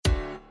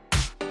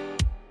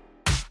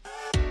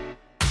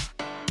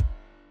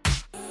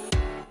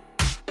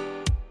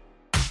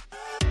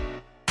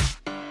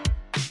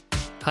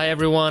Hi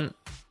everyone,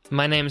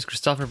 my name is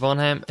Christopher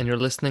Vonheim and you're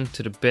listening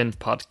to the BIN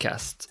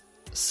podcast.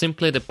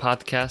 Simply the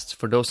podcast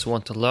for those who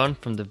want to learn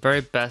from the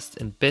very best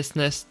in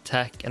business,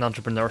 tech and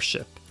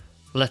entrepreneurship.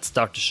 Let's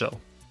start the show.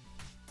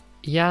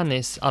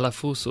 Yanis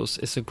Alafouzos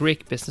is a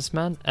Greek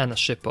businessman and a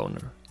ship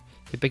owner.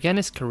 He began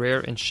his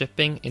career in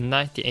shipping in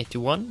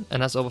 1981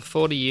 and has over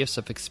 40 years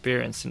of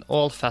experience in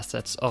all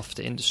facets of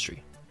the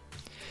industry.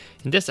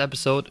 In this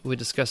episode, we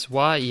discuss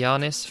why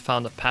Yanis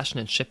found a passion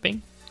in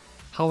shipping,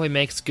 how he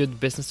makes good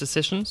business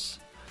decisions,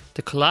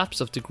 the collapse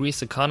of the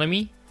Greece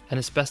economy, and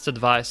his best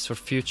advice for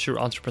future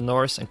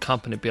entrepreneurs and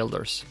company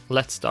builders.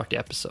 Let's start the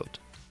episode.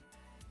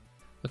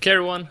 Okay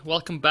everyone,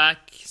 welcome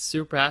back.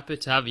 Super happy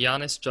to have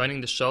Yanis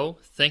joining the show.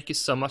 Thank you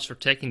so much for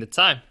taking the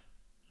time.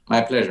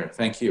 My pleasure,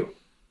 thank you.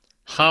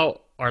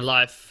 How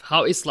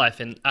is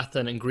life in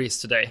Athens and Greece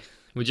today?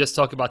 We just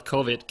talked about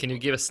COVID. Can you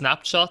give a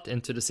snapshot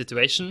into the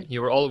situation?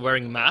 You were all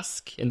wearing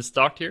masks in the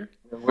start here.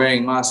 We're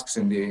wearing masks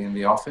in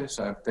the office.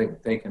 I've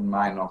taken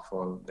mine off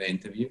for the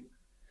interview,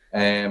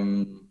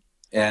 and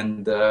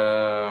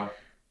for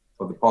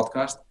the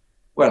podcast.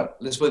 Well,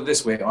 let's put it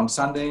this way: on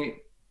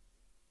Sunday,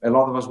 a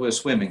lot of us were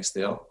swimming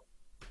still.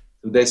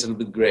 Today's a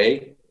little bit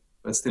grey,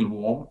 but still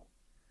warm.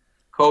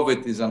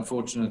 COVID is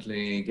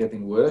unfortunately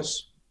getting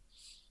worse.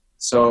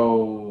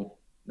 So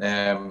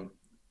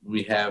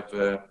we have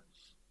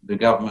the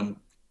government,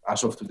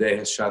 as of today,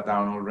 has shut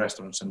down all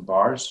restaurants and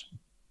bars.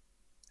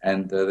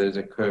 And there's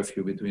a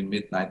curfew between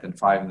midnight and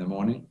 5 in the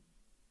morning.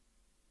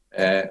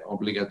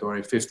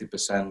 Obligatory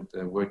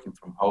 50% working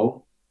from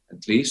home,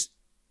 at least.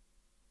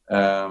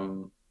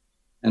 And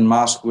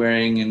mask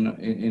wearing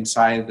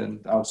inside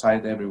and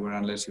outside everywhere,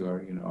 unless you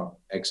are,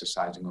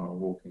 exercising or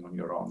walking on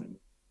your own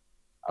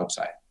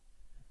outside.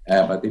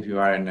 But if you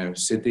are in a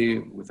city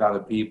with other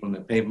people on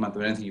the pavement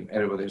or anything,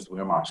 everybody has to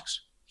wear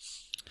masks.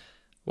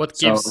 What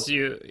gives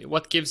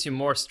you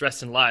more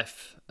stress in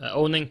life?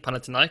 Owning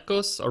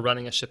Panathinaikos or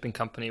running a shipping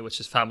company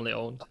which is family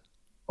owned?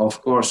 Of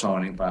course,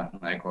 owning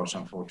Panathinaikos,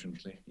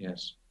 unfortunately,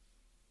 yes.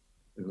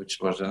 Which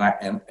was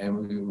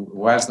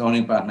whilst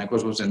owning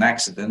Panathinaikos was an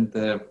accident,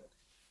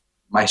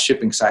 my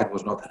shipping site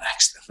was not an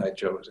accident. I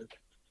chose it.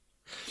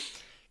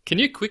 Can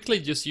you quickly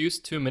just use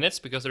 2 minutes,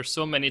 because there's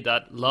so many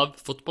that love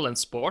football and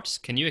sports?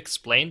 Can you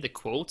explain the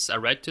quotes I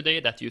read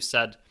today that you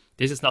said,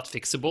 "This is not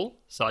fixable,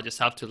 so I just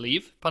have to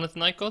leave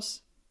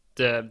Panathinaikos"?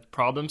 The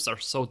problems are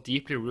so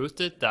deeply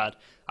rooted that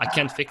I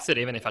can't fix it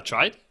even if I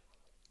tried?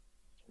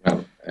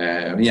 Well,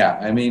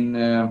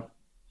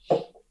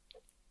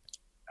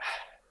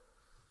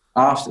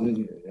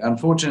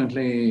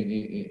 unfortunately,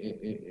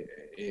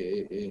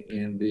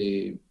 in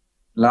the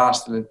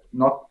last 2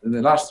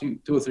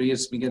 or 3 years,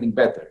 it's been getting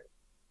better.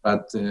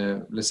 But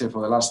let's say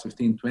for the last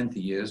 15, 20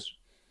 years,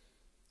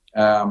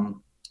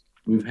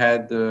 we've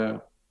had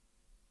a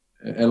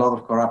lot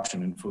of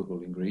corruption in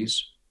football in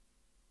Greece.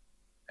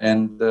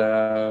 And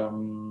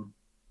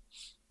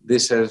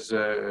this has,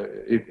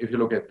 if you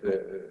look at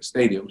the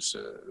stadiums,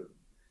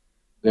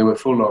 they were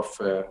full of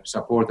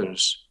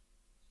supporters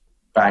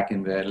back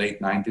in the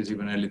late 90s,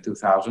 even early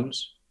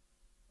 2000s.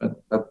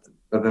 But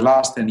the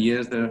last 10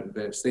 years,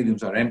 the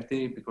stadiums are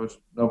empty because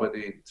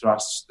nobody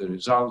trusts the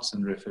results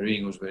and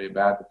refereeing was very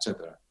bad,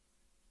 etc.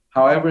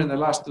 However, in the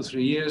last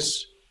 2-3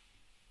 years,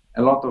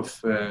 a lot of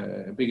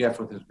big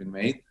effort has been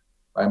made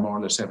by more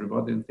or less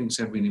everybody, and things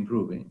have been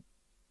improving.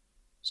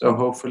 So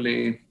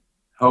hopefully,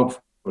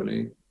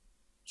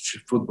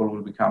 football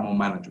will become more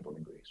manageable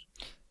in Greece.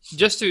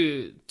 Just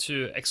to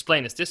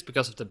explain, is this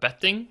because of the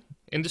betting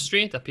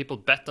industry, that people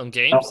bet on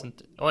games?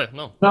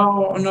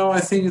 No,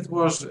 I think it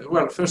was,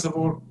 well, first of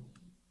all,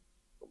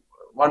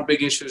 one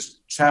big issue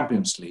is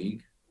Champions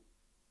League.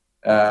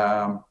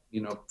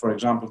 For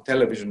example,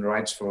 television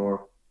rights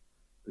for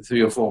the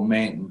 3 or 4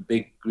 main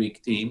big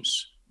Greek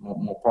teams,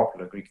 more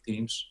popular Greek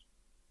teams,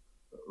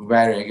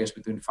 vary, I guess,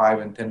 between 5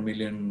 and 10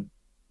 million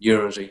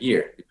euros a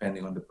year,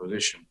 depending on the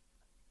position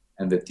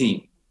and the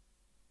team.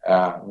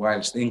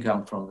 Whilst the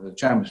income from the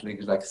Champions League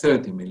is like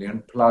 30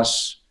 million,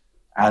 plus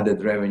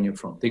added revenue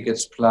from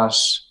tickets,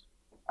 plus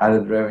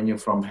added revenue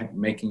from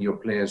making your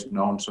players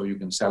known so you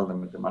can sell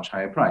them at a much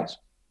higher price.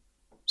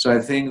 So I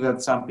think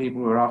that some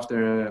people are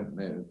after,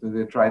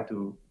 they try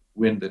to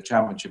win the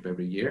championship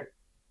every year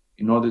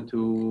in order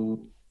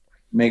to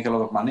make a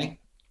lot of money.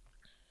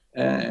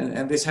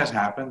 And this has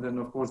happened. And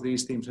of course,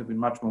 these teams have been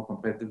much more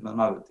competitive than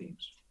other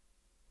teams.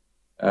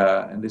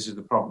 And this is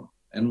the problem.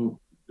 And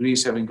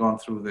Greece, having gone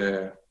through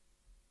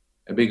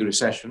a big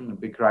recession, a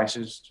big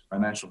crisis,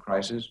 financial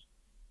crisis,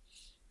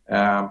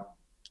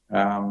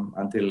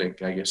 until I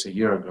guess a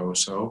year ago or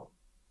so,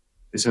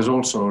 this has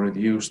also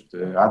reduced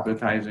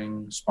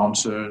advertising,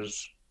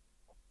 sponsors.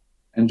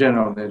 In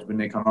general, there's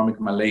been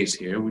economic malaise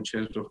here, which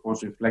has, of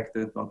course,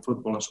 reflected on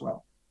football as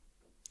well.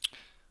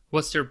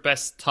 What's your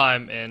best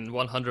time in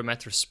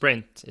 100-meter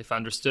sprint? If I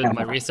understood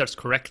my research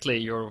correctly,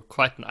 you're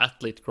quite an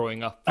athlete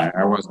growing up.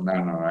 I was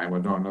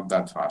not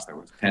that fast. I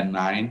was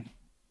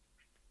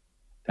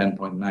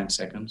 10.9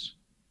 seconds.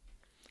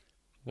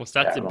 Was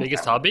that the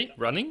biggest hobby,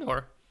 running,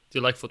 or? Do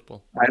you like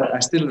football? I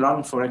still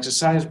run for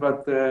exercise,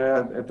 but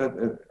I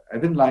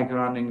didn't like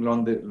running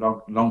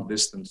long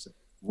distance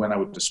when I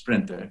was a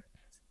sprinter.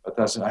 But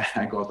as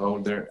I got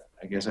older,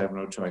 I guess I have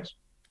no choice.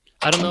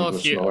 I don't And know it if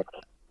was you slower.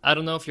 I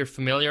don't know if you're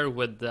familiar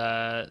with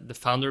the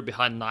founder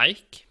behind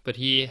Nike, but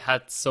he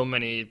had so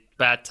many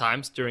bad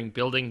times during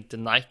building the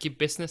Nike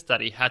business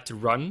that he had to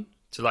run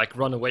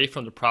away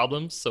from the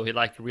problems. So he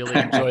like really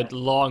enjoyed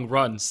long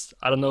runs.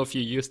 I don't know if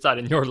you use that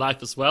in your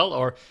life as well,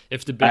 or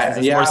if the business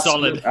is Yeah, more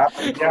solid.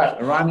 absolutely. Yeah,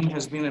 running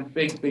has been a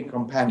big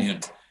companion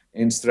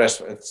in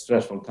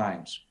stressful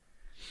times.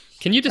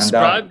 Can you Undoubtedly.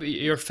 describe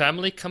your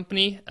family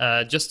company,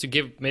 just to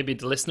give maybe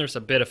the listeners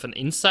a bit of an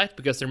insight?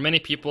 Because there are many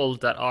people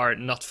that are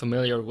not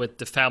familiar with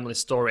the family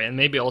story, and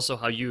maybe also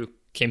how you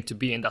came to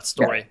be in that Yeah,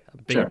 story, a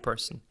bigger sure.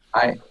 person.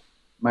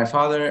 My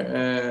father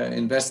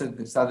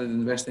started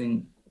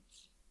investing.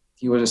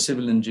 He was a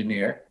civil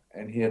engineer,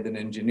 and he had an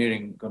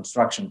engineering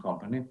construction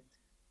company.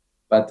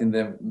 But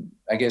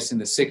I guess in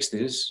the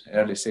 60s,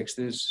 early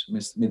 60s,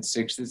 mid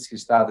 60s, he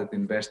started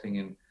investing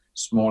in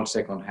small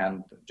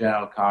second-hand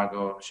general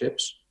cargo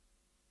ships.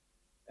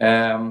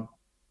 And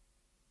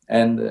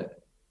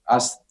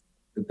as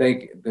by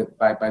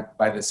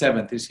the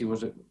 70s, he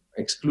was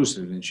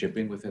exclusive in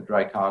shipping with a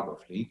dry cargo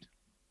fleet.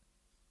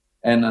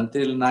 And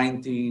until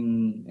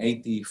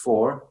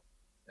 1984,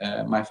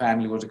 my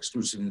family was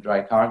exclusive in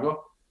dry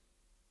cargo.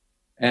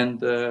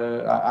 And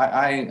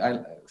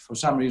I, for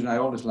some reason, I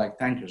always liked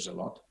tankers a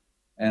lot.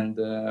 And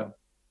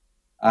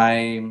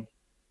I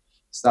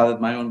started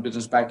my own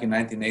business back in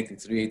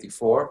 1983,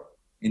 84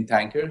 in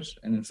tankers.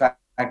 And in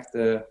fact,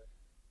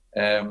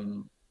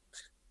 um,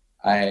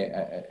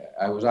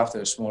 I was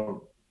after a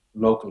small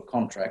local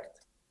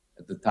contract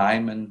at the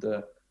time, and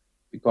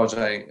because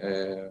I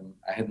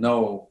had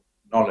no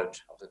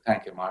knowledge of the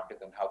tanker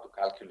market and how to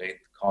calculate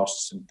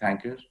costs in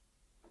tankers,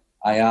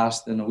 I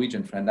asked a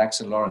Norwegian friend,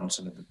 Axel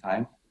Lorentzen at the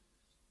time,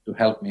 to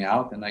help me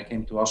out, and I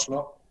came to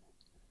Oslo,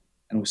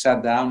 and we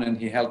sat down, and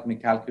he helped me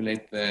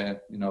calculate the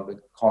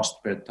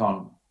cost per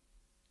ton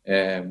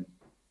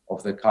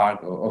of the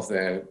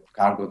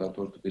cargo that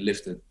was to be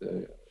lifted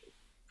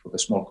for the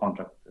small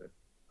contract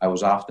I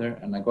was after,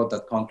 and I got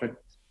that contract.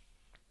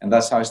 And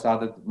that's how I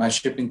started my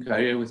shipping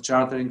career, with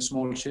chartering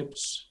small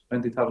ships,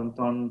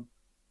 20,000-ton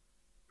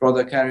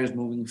product carriers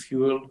moving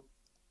fuel.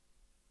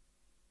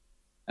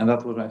 And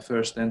that was my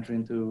first entry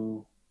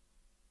into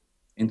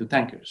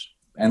tankers.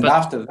 And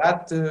after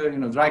that,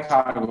 dry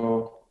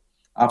cargo,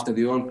 after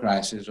the oil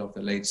crisis of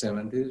the late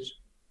 70s,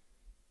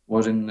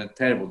 was in a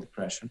terrible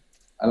depression,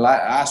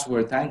 as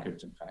were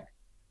tankers, in fact.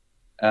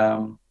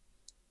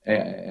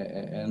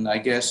 And I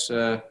guess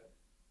there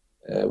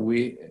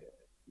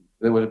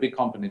was a big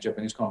company,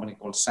 Japanese company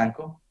called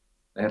Sanko.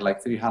 They had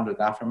like 300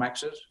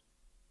 Aframaxes.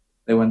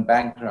 They went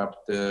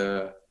bankrupt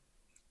in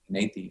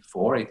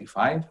 84,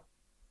 85.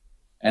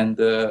 And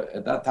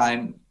at that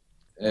time,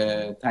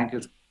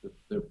 tankers,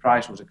 the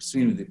price was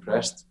extremely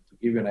depressed. To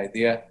give you an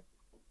idea,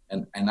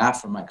 an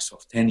Aframax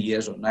of 10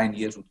 years or 9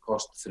 years would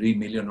cost $3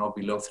 million or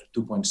below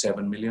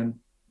 $2.7 million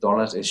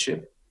a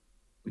ship,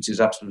 which is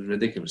absolutely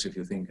ridiculous if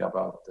you think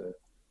about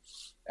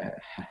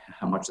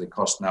how much they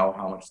cost now,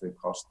 how much they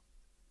cost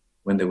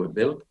when they were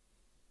built,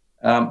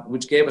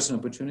 which gave us an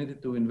opportunity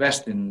to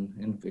invest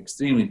in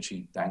extremely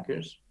cheap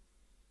tankers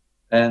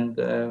and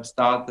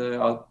start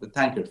the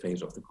tanker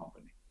phase of the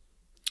company.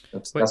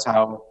 That's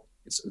how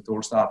it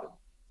all started.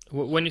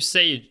 When you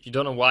say you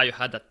don't know why you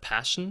had that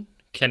passion,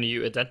 can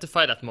you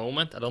identify that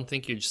moment? I don't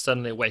think you just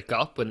suddenly wake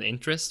up with an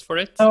interest for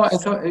it. No, I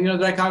thought,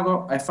 dry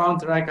cargo, I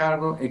found dry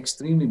cargo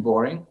extremely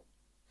boring,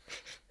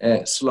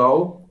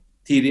 slow,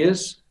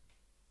 tedious,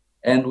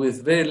 and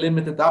with very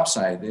limited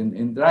upside.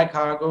 In dry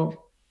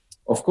cargo,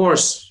 of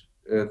course,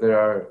 there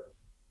are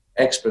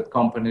expert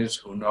companies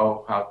who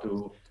know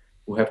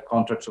who have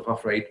contracts of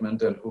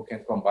affreightment and who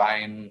can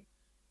combine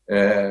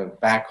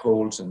back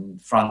holes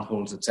and front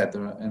holes,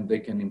 etc., and they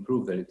can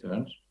improve the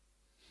returns.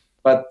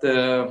 But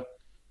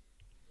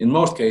in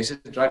most cases,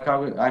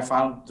 I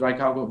found dry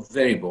cargo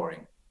very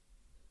boring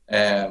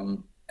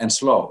and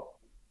slow.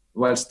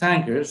 Whilst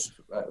tankers,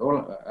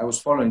 I was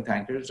following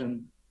tankers,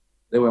 and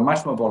they were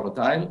much more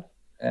volatile.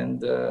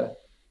 And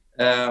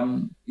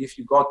if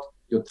you got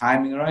your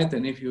timing right,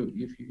 and if you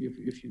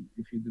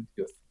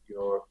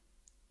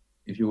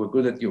were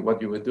good at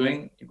what you were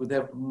doing, you could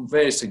have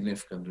very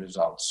significant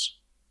results.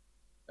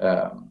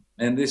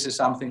 And this is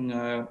something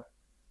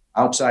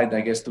outside,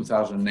 I guess,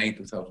 2008,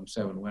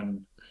 2007,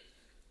 when,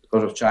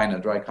 because of China,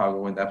 dry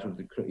cargo went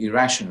absolutely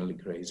irrationally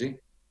crazy.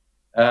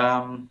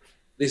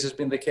 This has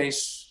been the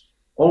case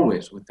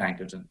always with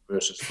tankers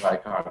versus dry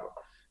cargo.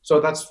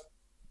 So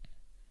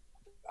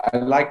I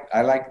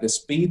like the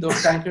speed of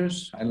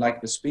tankers. I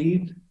like the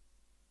speed.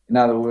 In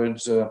other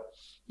words, you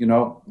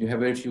have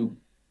very few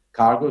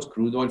cargoes,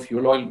 crude oil,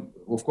 fuel oil.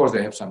 Of course,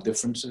 they have some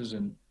differences,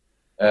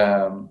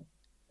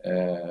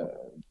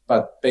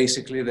 but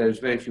basically there's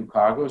very few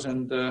cargoes,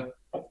 and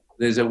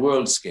there's a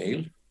world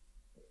scale,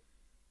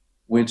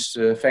 which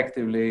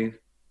effectively,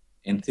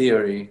 in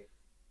theory,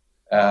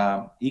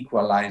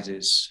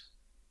 equalizes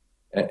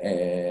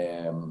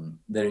the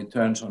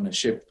returns on a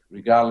ship,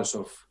 regardless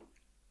of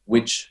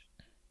which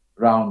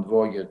round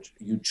voyage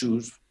you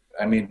choose.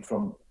 I mean,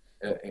 from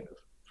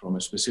a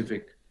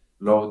specific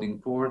loading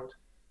port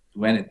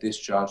to any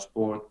discharge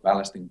port,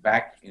 ballasting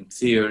back, in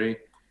theory,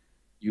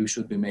 you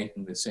should be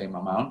making the same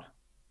amount,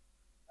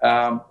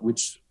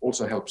 which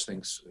also helps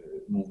things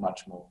move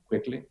much more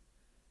quickly.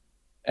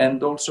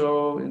 And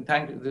also in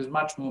tanker, there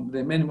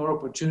are many more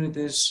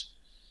opportunities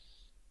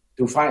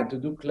to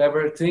do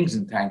clever things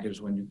in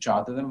tankers when you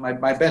charter them.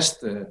 My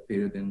best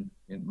period in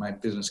my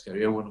business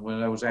career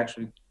when I was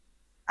actually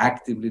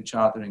actively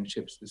chartering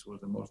ships. This was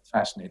the most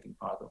fascinating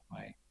part of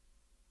my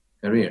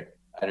career.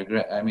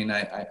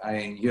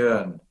 I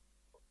yearn,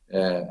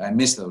 I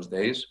miss those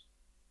days.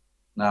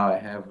 Now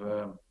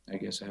I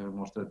guess I have a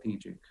more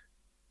strategic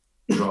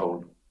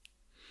role.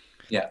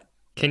 Yeah.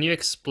 Can you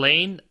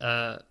explain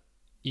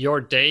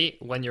your day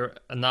when your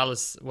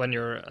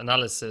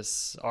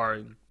analysis are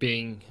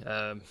being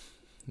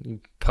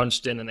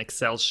punched in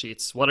Excel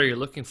sheets? What are you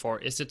looking for?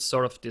 Is it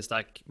sort of this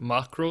like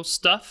macro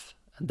stuff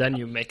and then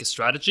you make a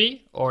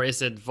strategy, or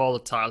is it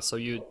volatile, so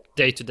you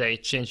day to day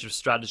change your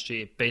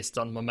strategy based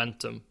on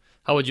momentum?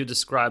 How would you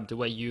describe the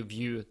way you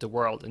view the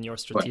world in your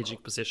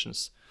strategic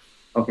positions?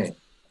 Okay,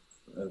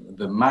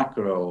 the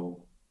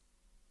macro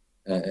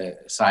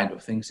side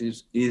of things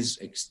is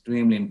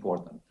extremely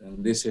important,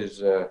 and this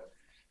is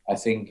I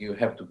think you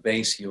have to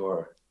base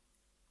your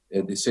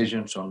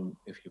decisions on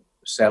if you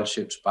sell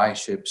ships, buy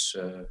ships,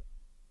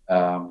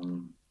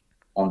 on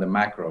the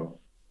macro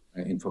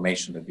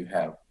information that you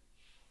have.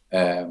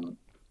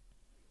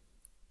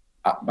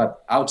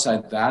 But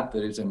outside that,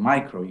 there is a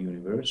micro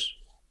universe,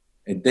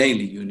 a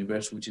daily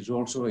universe, which is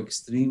also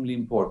extremely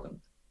important.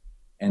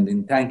 And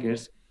in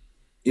tankers,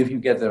 if you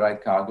get the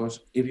right cargoes,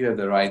 if you have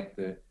the right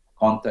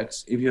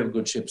contacts, if you have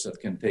good ships that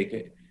can take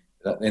it,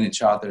 that any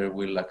charter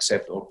will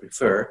accept or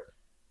prefer,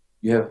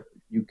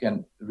 you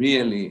can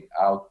really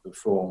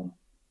outperform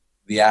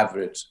the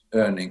average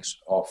earnings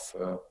of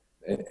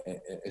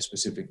a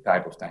specific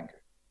type of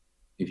tanker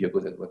if you're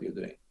good at what you're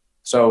doing.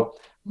 So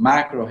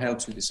macro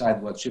helps you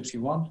decide what ships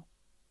you want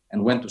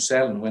and when to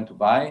sell and when to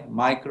buy.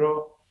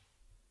 Micro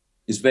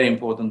is very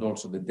important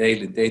also. The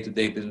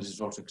day-to-day business is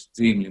also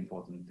extremely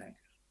important in tankers.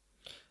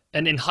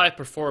 And in high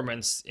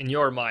performance, in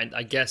your mind,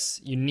 I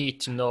guess you need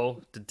to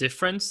know the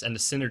difference and the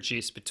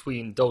synergies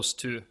between those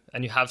two,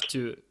 and you have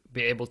to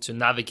be able to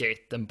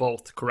navigate them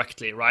both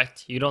correctly,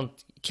 right?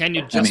 Can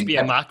you just be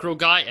a macro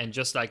guy and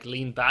just like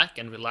lean back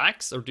and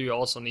relax, or do you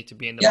also need to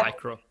be in the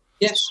micro?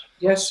 Yes.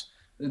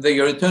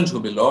 Your returns will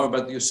be lower,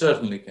 but you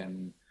certainly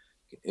can.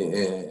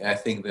 I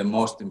think the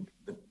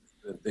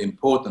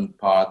important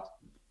part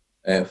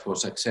for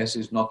success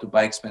is not to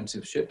buy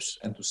expensive ships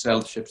and to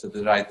sell ships at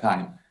the right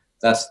time.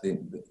 That's the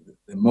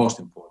most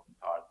important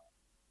part.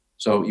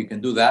 So you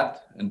can do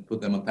that and put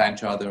them on time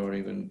charter, or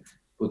even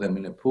put them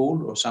in a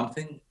pool or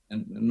something,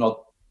 and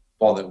not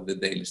bother with the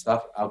daily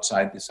stuff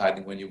outside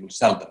deciding when you will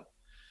sell them.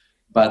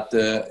 But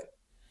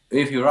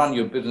if you run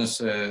your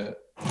business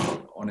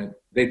on a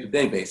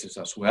day-to-day basis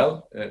as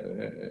well,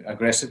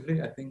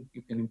 aggressively, I think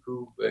you can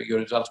improve your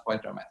results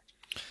quite dramatically.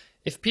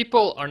 If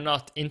people are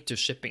not into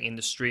shipping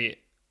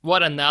industry,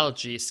 what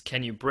analogies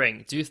can you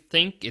bring? Do you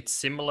think it's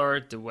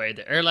similar the way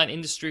the airline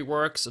industry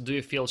works, or do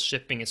you feel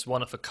shipping is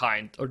one of a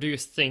kind? Or do you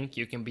think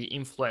you can be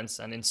influenced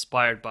and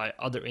inspired by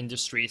other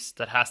industries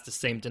that has the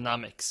same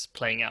dynamics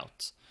playing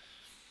out?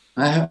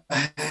 I've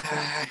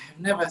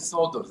never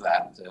thought of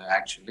that,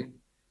 actually.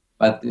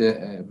 But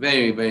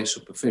very, very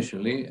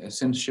superficially,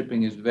 since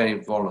shipping is very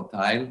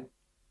volatile,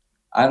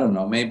 I don't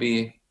know,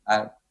 maybe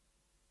I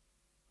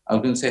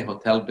was going to say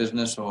hotel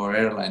business or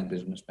airline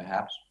business,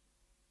 perhaps,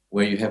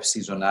 where you have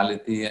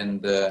seasonality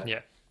and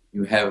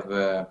you have,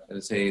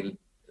 let's say,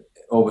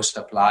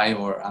 oversupply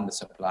or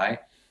undersupply.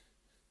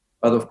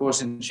 But of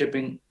course, in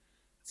shipping,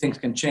 things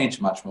can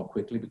change much more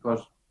quickly,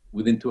 because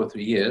within 2 or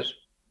 3 years,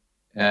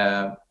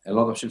 a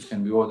lot of ships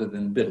can be ordered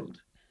and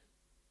built,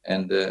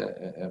 and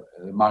the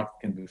market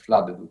can be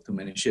flooded with too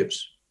many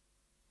ships.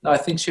 Now, I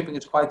think shipping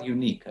is quite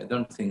unique. I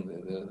don't think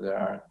that there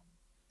are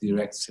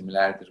direct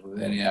similarities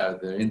with any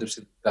other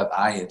industry that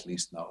I at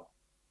least know.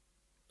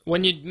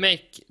 When you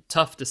make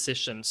tough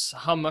decisions,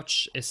 how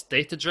much is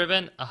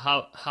data-driven?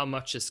 How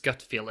much is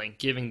gut feeling,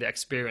 given the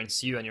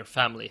experience you and your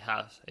family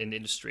have in the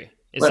industry?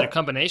 Is it a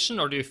combination,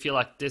 or do you feel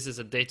like this is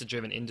a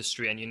data-driven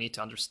industry and you need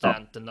to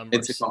understand the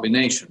numbers? It's a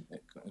combination.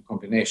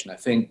 I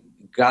think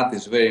gut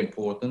is very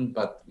important,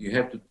 but you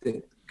have to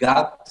take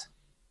gut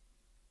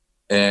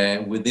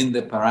within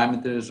the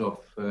parameters of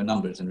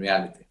numbers and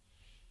reality.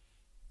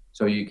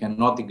 So you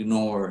cannot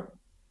ignore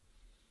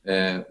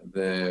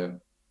the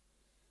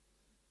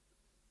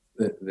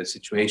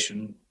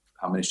situation,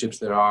 how many ships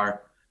there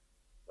are,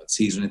 what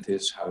season it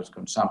is, how is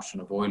consumption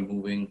of oil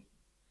moving,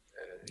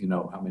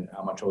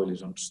 how much oil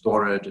is on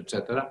storage,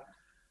 etc.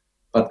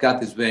 But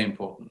gut is very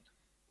important.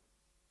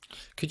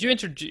 Could you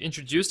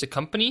introduce the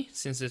company,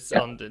 since it's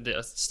on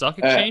the stock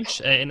exchange,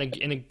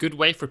 in a good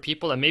way for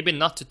people, and maybe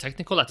not too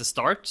technical at the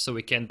start, so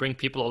we can bring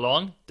people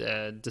along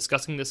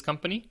discussing this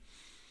company?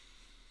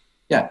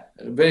 Yeah,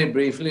 very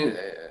briefly,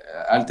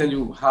 I'll tell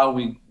you how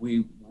we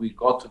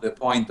got to the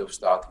point of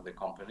starting the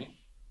company.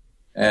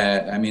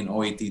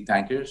 OET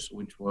Tankers,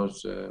 which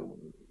was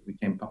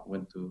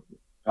went to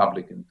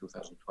public in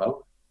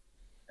 2012,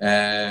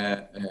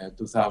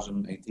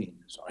 2018.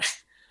 Sorry,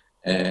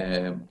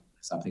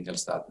 something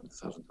else started in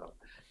 2012.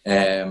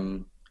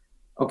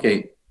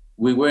 Okay,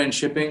 we were in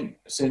shipping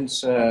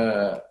since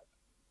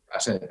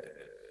as a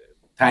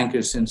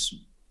tanker since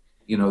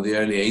the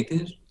early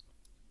 80s,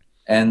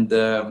 and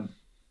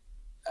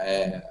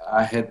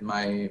I had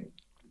my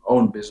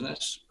own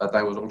business, but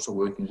I was also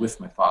working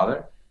with my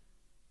father.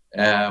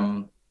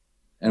 And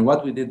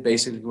what we did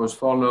basically was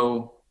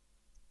try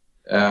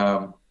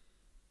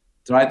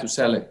to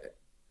sell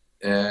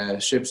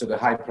ships at a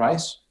high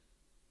price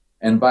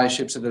and buy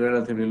ships at a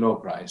relatively low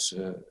price.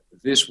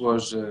 This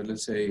was,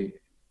 let's say,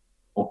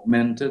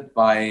 augmented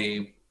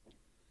by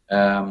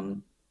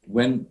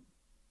when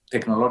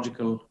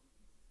technological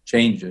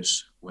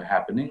changes were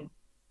happening,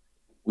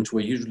 which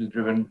were usually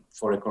driven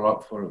for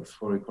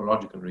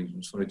ecological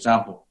reasons. For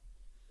example,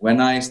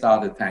 when I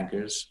started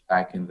tankers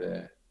back in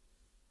the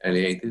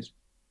early 80s,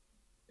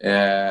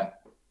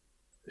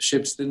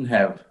 ships didn't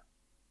have,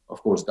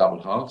 of course,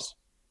 double hulls.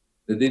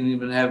 They didn't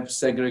even have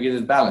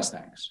segregated ballast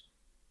tanks.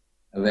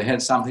 And they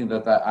had something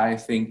that I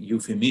think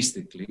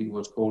euphemistically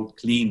was called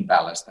clean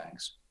ballast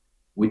tanks,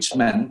 which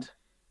meant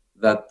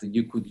that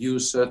you could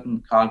use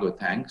certain cargo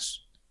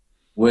tanks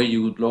where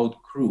you would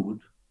load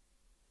crude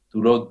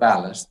to load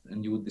ballast,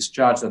 and you would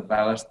discharge that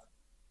ballast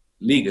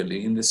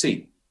legally in the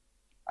sea.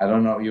 I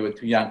don't know, you were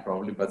too young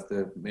probably, but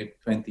maybe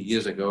 20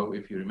 years ago,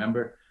 if you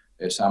remember,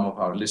 some of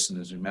our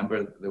listeners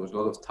remember, there was a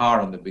lot of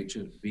tar on the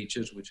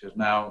beaches, which has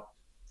now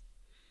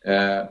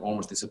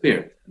almost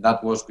disappeared. And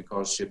that was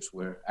because ships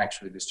were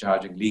actually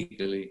discharging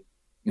legally,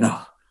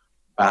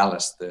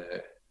 ballast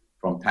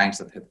from tanks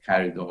that had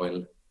carried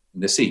oil in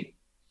the sea.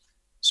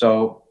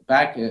 So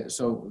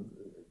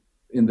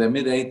in the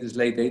mid 80s,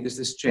 late 80s,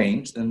 this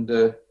changed,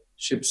 and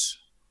ships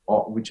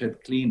which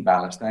had clean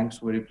ballast tanks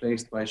were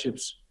replaced by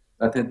ships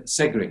that had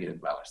segregated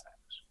ballast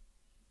tanks,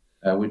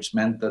 which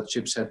meant that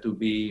ships had to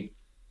be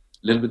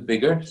a little bit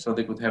bigger so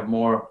they could have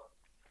more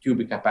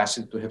cubic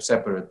capacity to have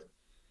separate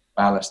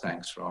ballast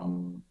tanks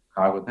from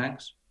cargo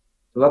tanks.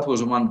 So that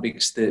was one big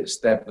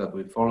step that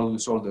we followed.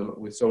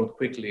 We sold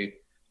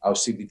quickly our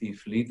CBT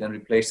fleet and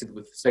replaced it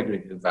with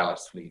segregated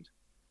ballast fleet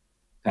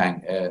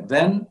tank.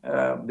 Then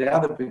the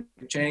other big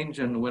change,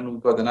 and when we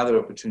got another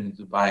opportunity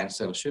to buy and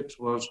sell ships,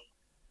 was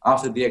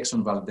after the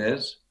Exxon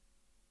Valdez.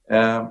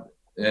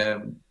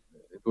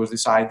 It was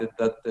decided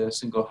that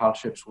single hull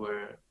ships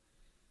for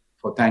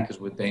tankers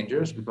were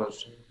dangerous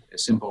because a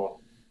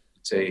simple,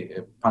 say,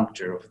 a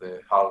puncture of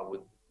the hull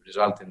would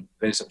result in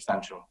very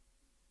substantial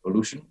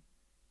pollution,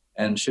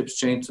 and ships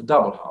changed to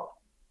double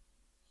hull.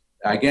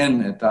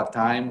 Again, at that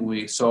time,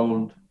 we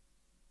sold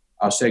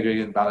our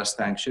segregated ballast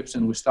tank ships,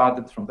 and we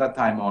started from that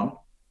time on,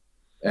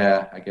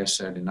 I guess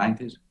early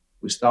 90s,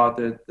 we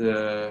started,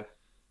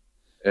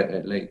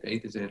 late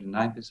 80s, early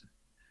 90s,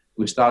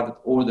 we started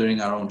ordering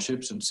our own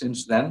ships, and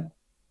since then,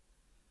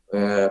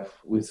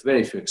 with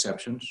very few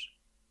exceptions,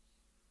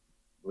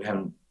 we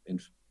haven't, in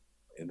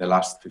the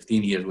last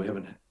 15 years, we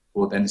haven't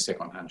bought any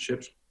second-hand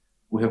ships.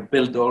 We have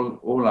built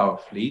all our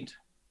fleet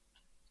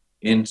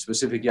in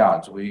specific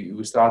yards.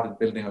 We started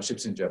building our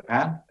ships in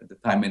Japan, at the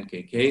time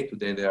NKK.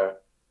 Today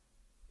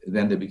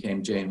then they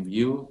became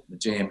JMU,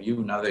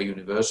 now they're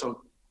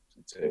Universal.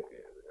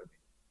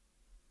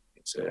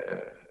 It's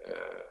a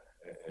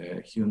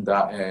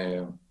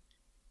Hyundai,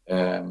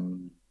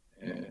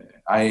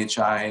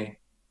 IHI,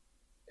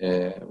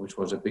 which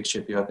was a big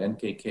shipyard,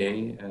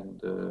 NKK,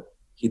 and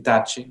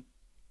Hitachi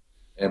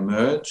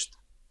merged,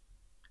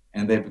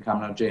 and they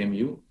become now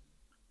JMU.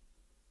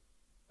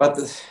 But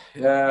as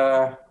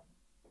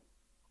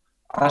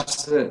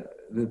the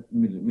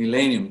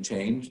millennium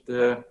changed,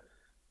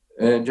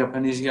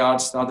 Japanese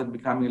yards started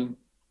becoming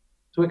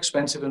too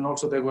expensive, and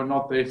also they were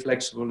not very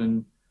flexible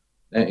in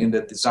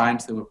the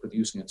designs they were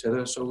producing,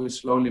 etc. So we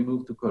slowly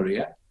moved to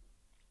Korea,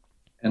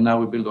 and now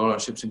we build all our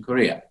ships in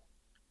Korea.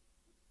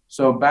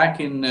 So back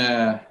in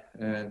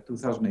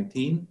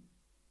 2018,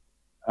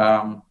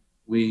 I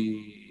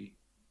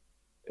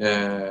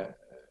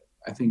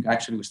think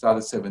actually we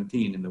started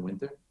 17 in the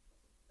winter.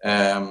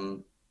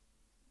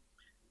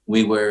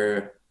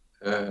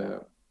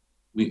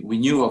 We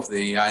knew of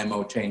the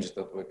IMO changes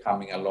that were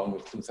coming along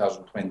with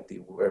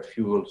 2020, where the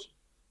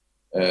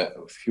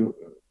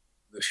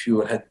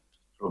fuel had,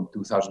 from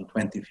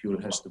 2020, fuel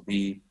has to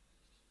be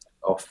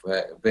of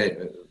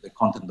the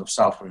content of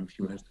sulfur in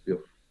fuel has to be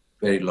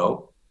very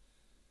low.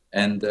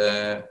 And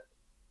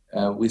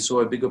we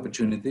saw a big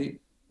opportunity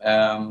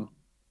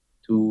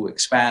to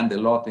expand a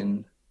lot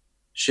in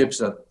ships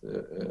that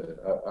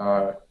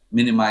are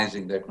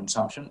minimizing their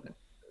consumption,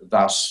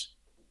 thus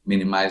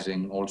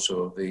minimizing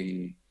also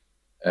the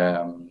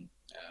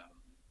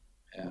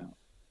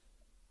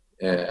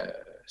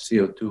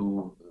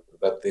CO2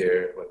 that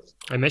their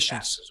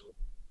emissions.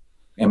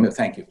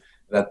 Thank you.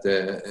 That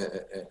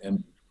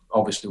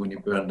obviously when you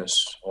burn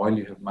this oil,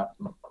 you have much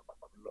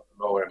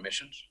lower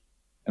emissions.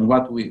 And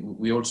what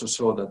we also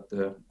saw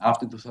that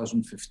after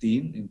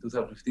 2015, in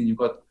 2015, you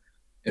got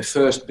a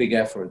first big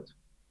effort,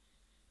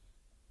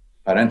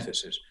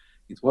 parenthesis.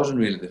 It wasn't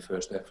really the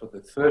first effort.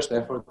 The first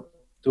effort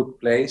took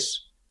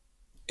place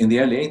in the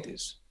early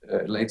 80s,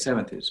 late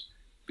 70s,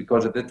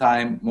 because at the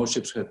time, most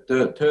ships had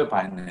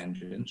turbine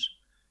engines.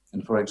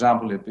 And for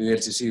example, if the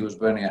VLCC was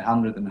burning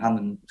 100 and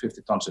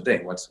 150 tons a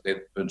day, what's today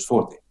it burns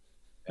 40,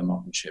 a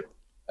modern ship.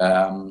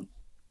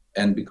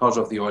 And because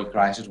of the oil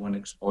crisis,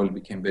 when oil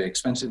became very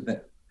expensive,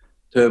 the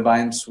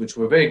turbines, which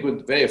were very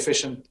good, very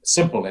efficient,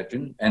 simple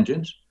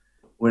engines,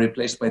 were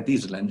replaced by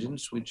diesel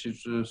engines, which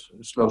is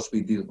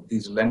slow-speed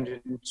diesel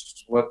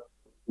engines,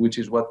 which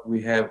is what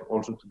we have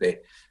also today.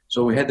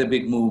 So we had a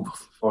big move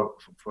for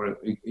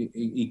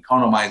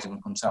economizing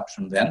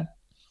consumption then.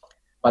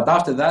 But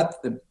after that,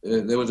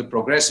 there was a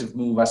progressive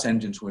move as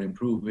engines were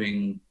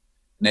improving.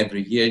 And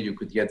every year you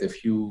could get a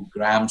few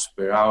grams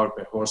per hour,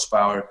 per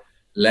horsepower,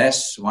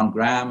 less, 1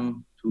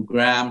 gram, 2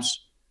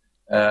 grams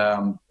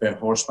per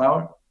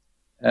horsepower.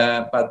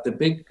 But the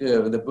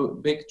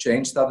big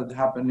change started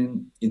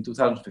happening in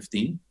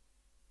 2015,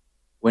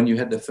 when you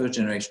had the first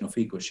generation of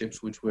eco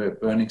ships, which were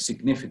burning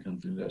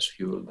significantly less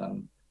fuel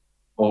than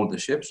older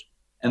ships.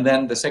 And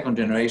then the second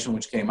generation,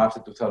 which came after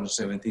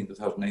 2017,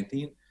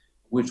 2018,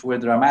 which were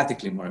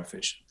dramatically more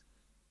efficient.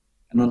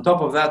 And on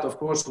top of that, of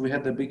course, we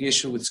had the big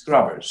issue with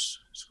scrubbers.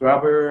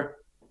 Scrubber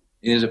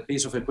is a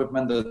piece of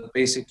equipment that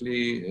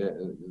basically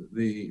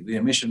the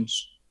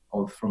emissions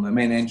from the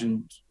main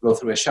engine go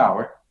through a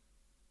shower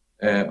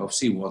of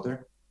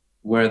seawater,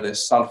 where the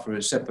sulfur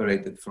is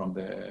separated from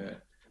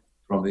the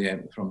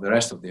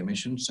rest of the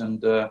emissions,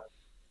 and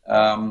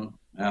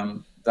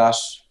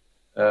thus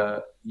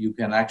you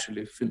can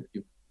actually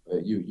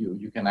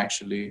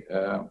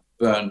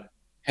burn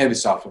heavy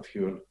sulfur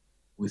fuel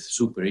with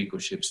super eco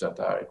ships that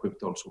are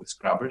equipped also with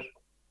scrubbers.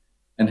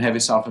 And heavy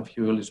sulfur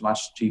fuel is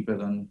much cheaper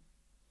than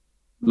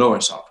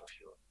lower sulfur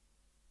fuel.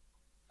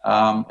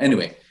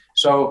 Anyway,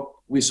 so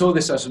we saw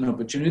this as an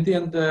opportunity,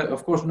 and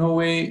of course,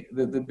 Norway,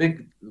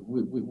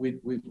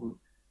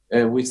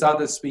 we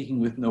started speaking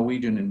with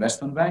Norwegian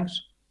investment banks,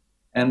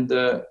 and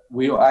I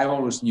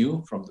always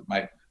knew from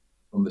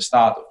the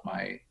start of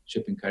my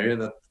shipping career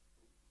that,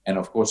 and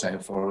of course I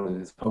have followed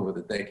it over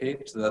the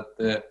decades,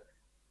 that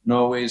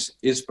Norway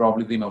is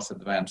probably the most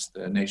advanced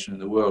nation in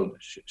the world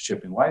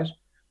shipping-wise.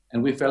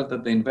 And we felt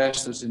that the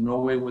investors in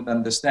Norway would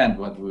understand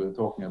what we were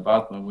talking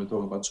about when we were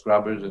talking about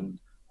scrubbers and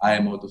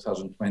IMO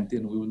 2020,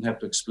 and we wouldn't have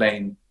to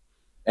explain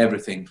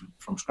everything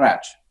from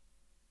scratch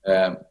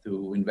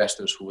to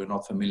investors who were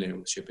not familiar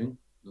with shipping,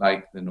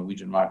 like the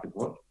Norwegian market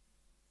was.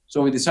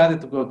 So we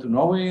decided to go to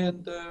Norway,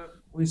 and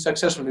we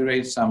successfully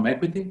raised some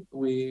equity.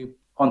 We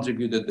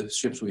contributed the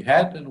ships we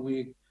had, and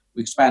we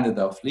expanded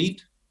our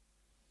fleet.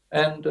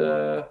 And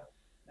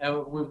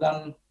we've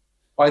done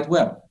quite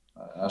well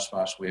as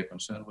far as we are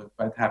concerned. We're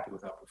quite happy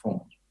with our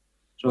performance.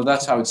 So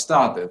that's how it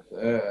started.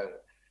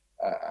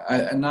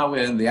 And now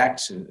we're in the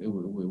Axis.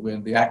 We're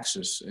in the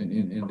Axis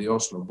in the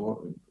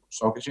Oslo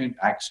Stock Exchange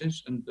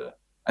Axis, and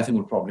I think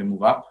we'll probably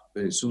move up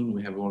very soon.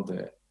 We have all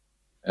the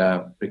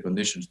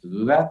preconditions to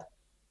do that.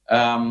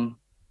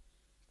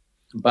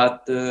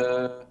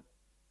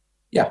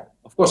 Yeah,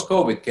 of course,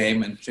 COVID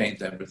came and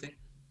changed everything.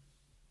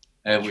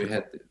 We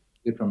had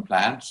different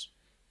plans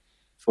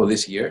for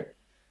this year,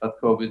 but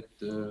COVID,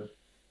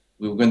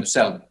 we were going to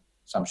sell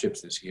some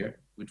ships this year,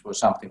 which was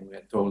something we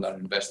had told our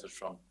investors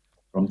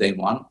from day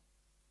one.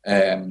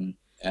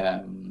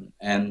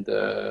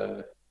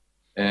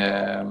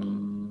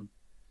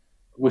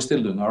 We're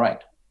still doing all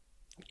right.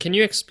 Can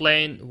you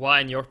explain why,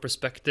 in your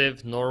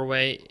perspective,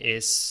 Norway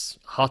is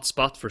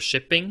hotspot for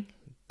shipping?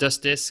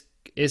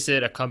 Is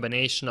it a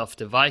combination of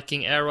the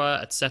Viking era,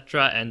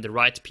 etc., and the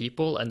right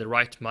people and the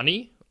right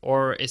money?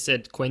 Or is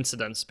it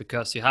coincidence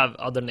because you have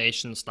other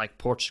nations like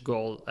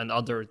Portugal and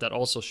other that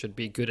also should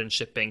be good in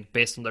shipping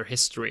based on their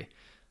history?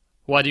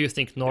 Why do you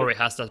think Norway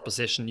has that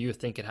position you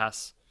think it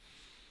has?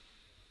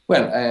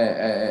 Well,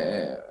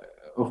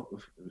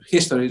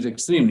 history is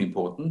extremely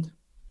important.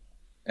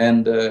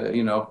 And,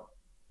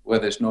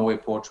 whether it's Norway,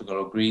 Portugal,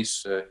 or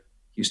Greece,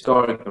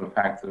 historical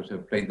factors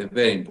have played a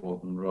very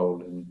important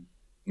role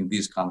in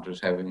these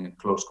countries having a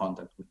close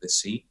contact with the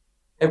sea.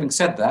 Having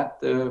said that,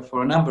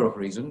 for a number of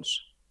reasons,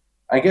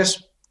 I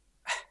guess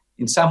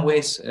in some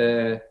ways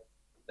there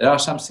are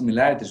some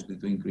similarities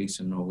between Greece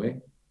and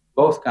Norway.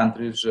 Both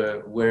countries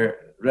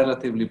were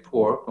relatively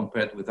poor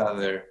compared with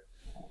other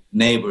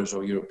neighbors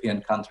or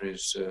European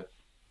countries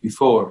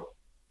before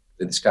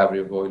the discovery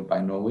of oil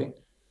by Norway.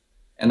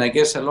 And I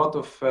guess a lot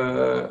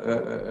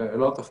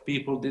of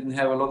people didn't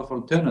have a lot of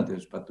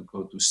alternatives but to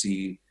go to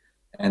sea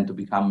and to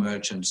become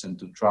merchants and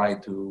to try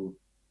to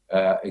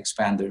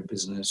expand their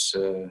business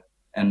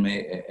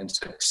and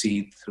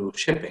succeed through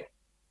shipping.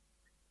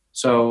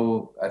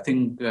 So I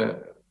think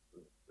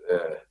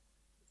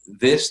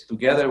this,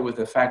 together with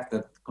the fact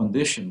that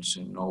conditions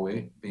in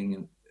Norway,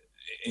 being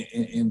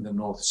in the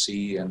North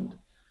Sea, and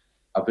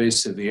are very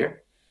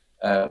severe,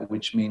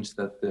 which means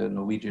that the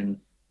Norwegian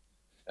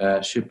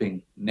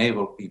shipping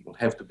naval people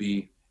have to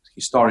be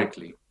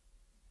historically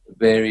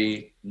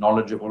very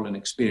knowledgeable and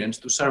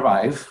experienced to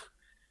survive.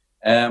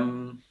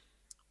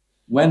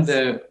 When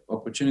the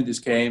opportunities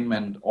came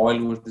and oil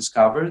was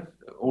discovered,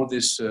 all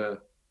this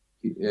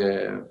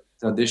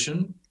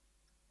tradition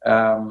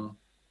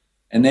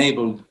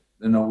enabled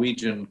the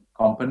Norwegian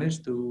companies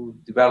to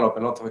develop a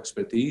lot of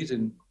expertise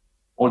in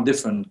all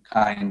different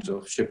kinds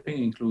of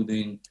shipping,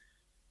 including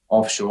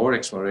offshore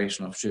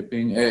exploration of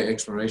shipping,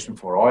 exploration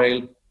for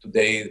oil.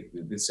 Today,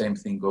 the same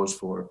thing goes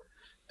for,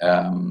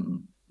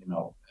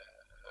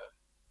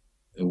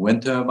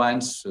 wind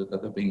turbines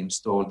that are being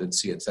installed at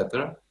sea,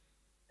 etc.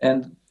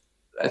 And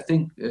I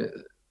think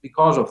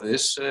because of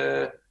this,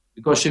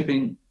 because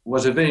shipping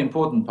was a very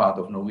important part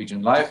of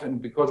Norwegian life,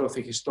 and because of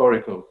the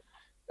historical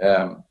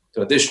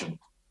tradition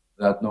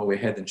that Norway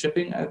had in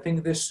shipping, I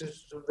think this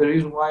is the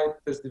reason why it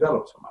has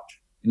developed so much.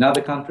 In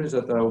other countries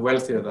that are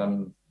wealthier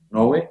than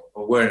Norway,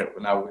 or were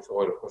now with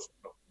oil, of course,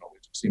 Norway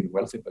is extremely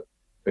wealthy, but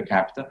per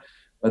capita,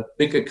 but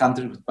bigger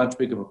countries with much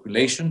bigger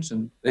populations,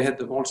 and they had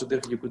also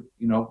you could,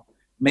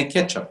 make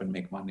ketchup and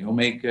make money, or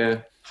make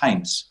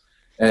Heinz,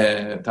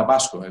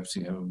 Tabasco.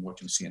 I'm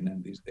watching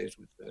CNN these days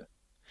with the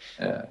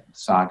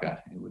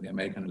saga with the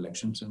American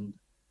elections, and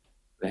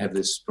they have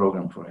this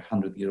program for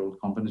 100-year-old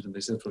companies, and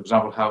they said, for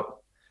example, how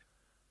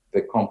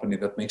the company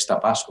that makes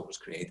Tabasco was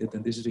created,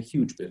 and this is a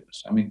huge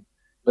business.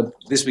 But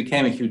this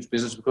became a huge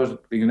business because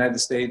the United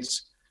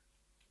States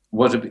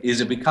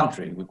is a big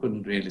country. We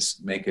couldn't really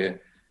make a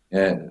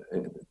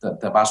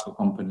Tabasco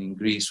company in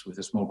Greece with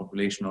a small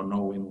population, or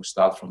Norway, and we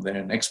start from there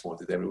and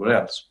export it everywhere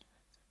else.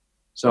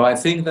 So I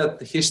think that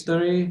the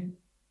history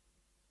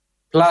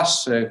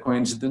plus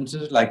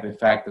coincidences like the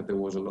fact that there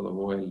was a lot of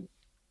oil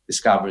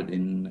discovered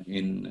in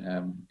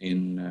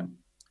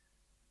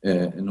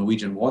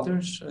Norwegian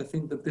waters, I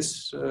think that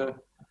this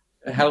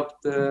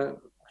helped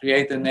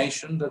create a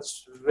nation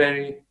that's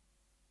very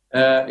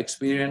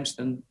experienced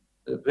and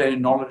very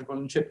knowledgeable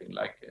in shipping,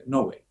 like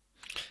Norway.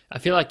 I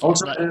feel like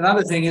also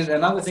another thing is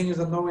that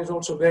Norway is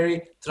also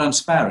very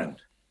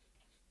transparent.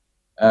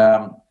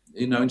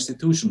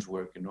 Institutions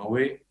work in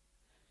Norway,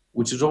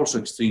 which is also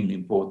extremely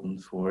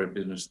important for a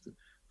business,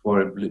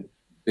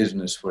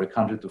 for a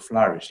country to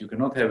flourish. You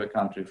cannot have a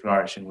country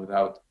flourishing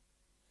without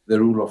the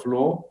rule of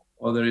law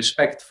or the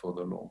respect for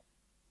the law.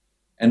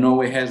 And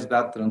Norway has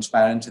that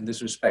transparency in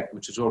this respect,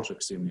 which is also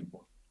extremely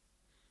important.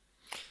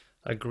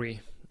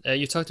 Agree.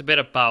 You talked a bit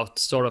about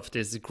sort of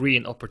this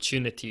green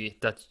opportunity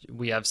that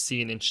we have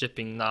seen in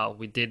shipping now.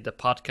 We did the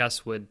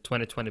podcast with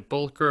 2020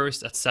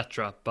 bulkers,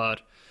 etc.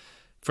 But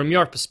from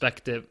your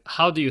perspective,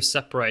 how do you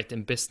separate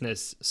in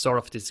business sort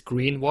of this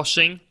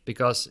greenwashing?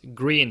 Because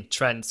green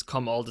trends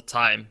come all the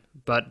time,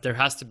 but there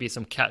has to be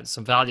some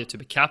value to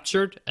be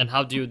captured. And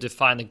how do you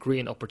define a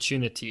green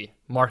opportunity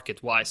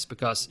market-wise?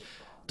 Because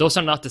those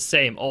are not the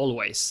same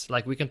always.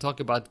 Like, we can talk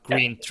about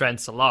green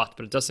trends a lot,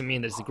 but it doesn't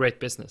mean it's a great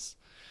business.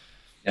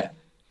 Yeah.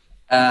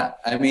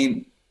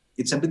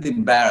 It's a bit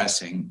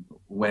embarrassing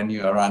when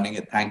you are running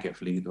a tanker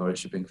fleet or a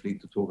shipping fleet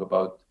to talk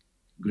about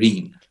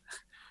green,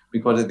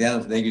 because at the end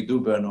of the day, you do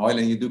burn oil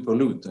and you do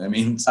pollute.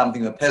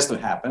 Something that has to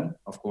happen,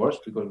 of course,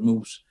 because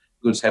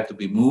goods have to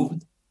be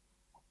moved.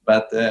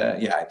 But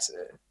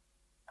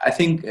I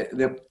think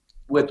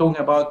we're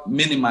talking about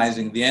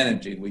minimizing the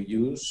energy we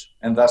use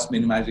and thus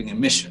minimizing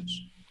emissions.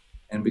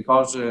 And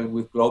because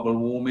with global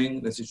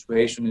warming, the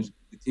situation is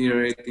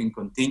deteriorating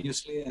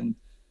continuously, and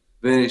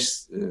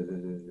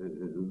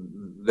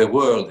the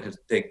world has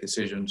to take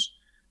decisions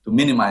to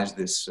minimize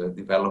this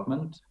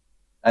development.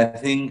 I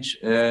think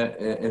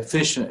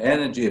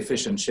energy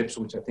efficient ships,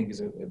 which I think is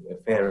a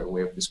fairer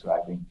way of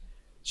describing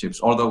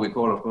ships, although we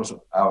call, of course,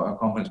 our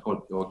company is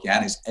called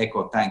Okeanis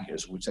Eco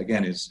Tankers, which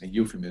again is a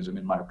euphemism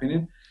in my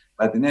opinion.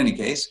 But in any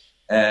case,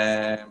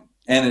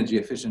 energy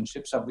efficient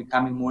ships are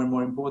becoming more and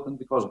more important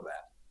because of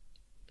that,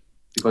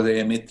 because they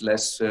emit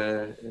less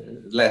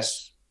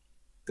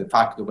de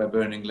facto by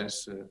burning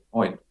less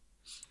oil.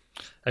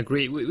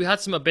 Agree. We had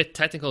some a bit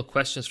technical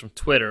questions from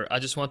Twitter. I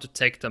just want to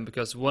take them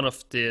because one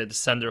of the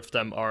sender of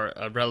them are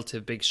a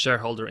relative big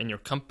shareholder in your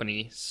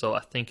company. So I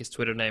think his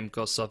Twitter name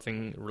goes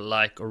something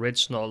like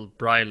Original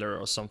Bryler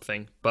or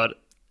something. But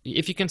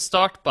if you can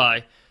start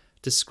by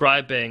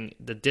describing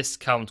the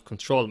discount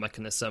control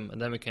mechanism,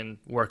 and then we can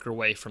work our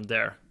way from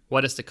there.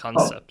 What is the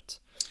concept?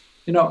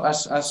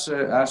 As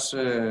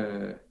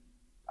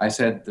I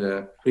said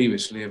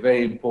previously, a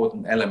very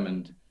important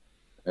element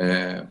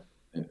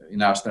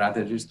in our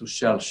strategy is to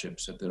sell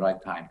ships at the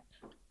right time.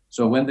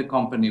 So when the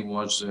company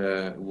was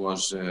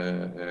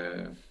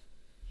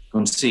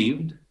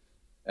conceived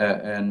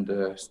and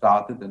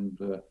started, and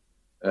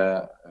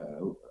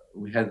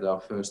we had our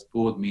first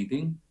board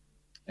meeting,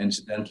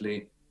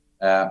 incidentally,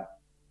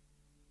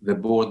 the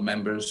board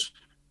members,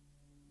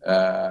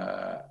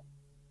 the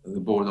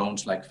board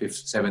owns like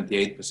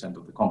 78%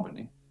 of the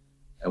company.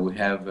 We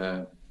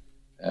have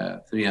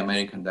 3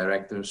 American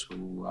directors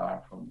who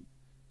are from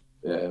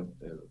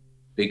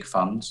big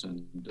funds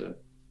and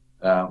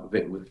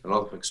with a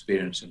lot of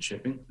experience in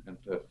shipping. And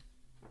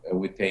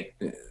we take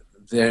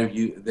their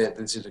view.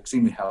 This is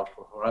extremely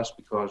helpful for us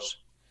because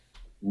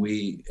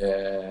we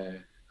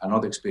are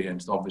not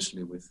experienced,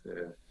 obviously, with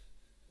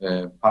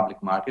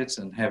public markets,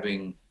 and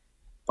having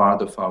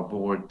part of our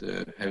board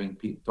having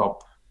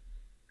top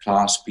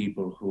class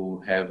people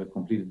who have a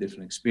completely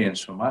different experience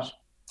from us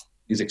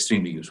is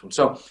extremely useful.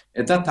 So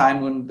at that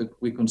time, when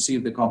we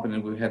conceived the company,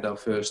 we had our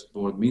first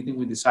board meeting,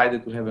 we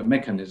decided to have a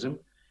mechanism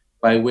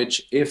by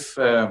which if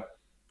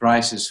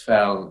prices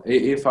fell,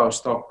 if our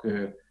stock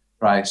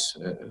price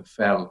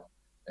fell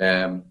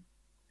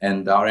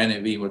and our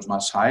NAV was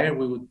much higher,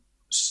 we would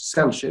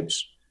sell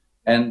ships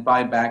and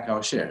buy back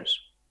our shares.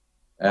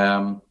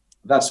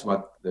 That's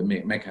what the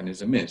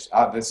mechanism is.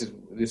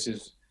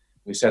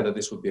 We said that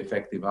this would be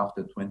effective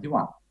after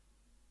 21.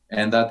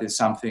 And that is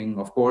something,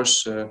 of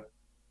course,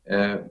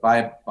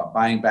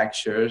 buying back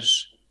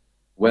shares,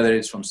 whether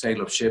it's from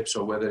sale of ships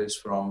or whether it's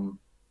from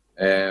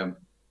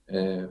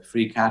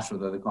free cash flow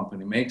that the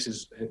company makes,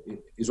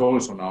 is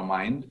always on our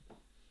mind.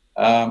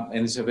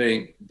 And it's a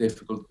very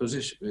difficult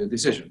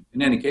decision.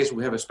 In any case,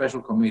 we have a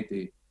special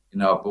committee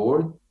in our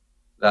board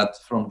that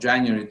from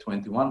January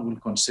 21 will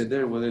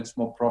consider whether it's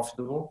more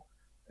profitable,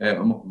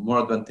 more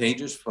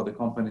advantageous for the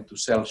company to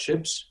sell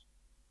ships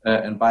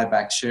and buy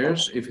back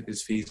shares if it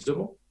is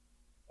feasible.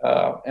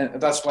 And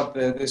that's what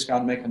the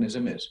discount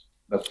mechanism is.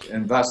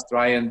 And thus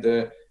try and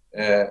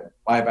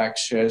buy back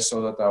shares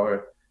so that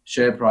our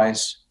share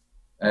price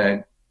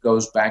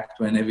goes back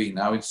to NAV.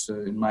 Now it's,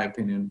 in my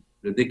opinion,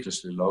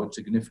 ridiculously low. It's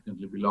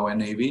significantly below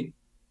NAV,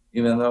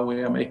 even though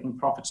we are making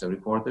profits every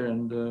quarter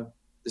and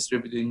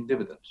distributing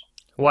dividends.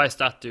 Why is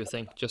that, do you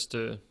think? Just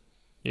to,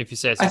 if you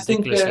say it's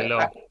ridiculously low.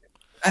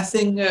 I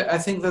think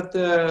that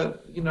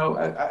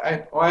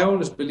I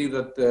always believe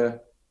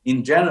that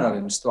in general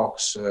in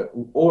stocks,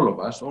 all of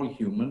us, all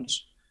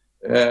humans,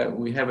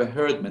 we have a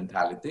herd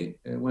mentality.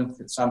 When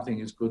something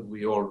is good,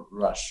 we all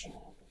rush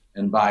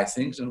and buy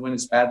things, and when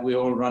it's bad, we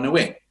all run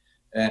away.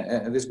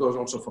 And this goes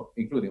also for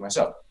including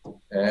myself.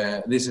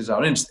 This is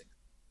our instinct.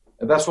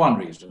 That's one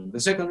reason. The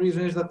second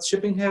reason is that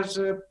shipping has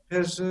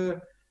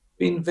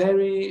been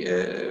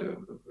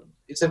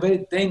it's a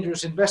very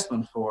dangerous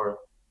investment for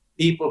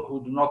people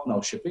who do not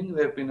know shipping.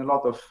 There have been a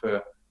lot of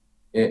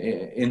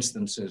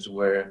instances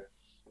where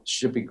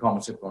shipping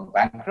companies have gone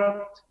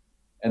bankrupt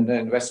and the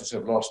investors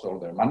have lost all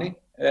their money.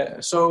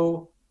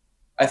 So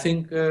I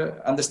think,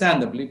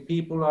 understandably,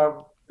 people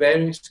are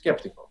very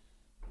skeptical.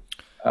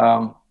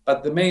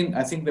 But the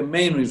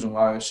main reason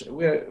why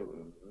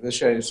the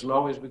share is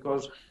low is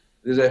because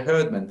there's a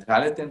herd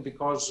mentality, and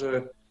because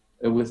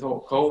with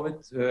all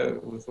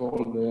COVID, with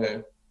all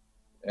the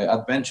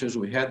adventures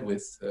we had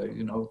with,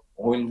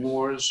 oil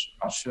wars,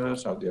 Russia,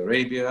 Saudi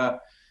Arabia,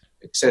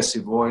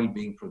 excessive oil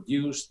being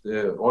produced,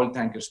 the oil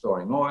tankers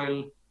storing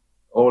oil,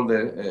 all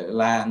the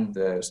land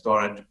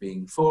storage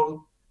being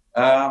full.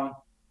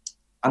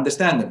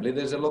 Understandably,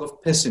 there's a lot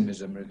of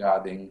pessimism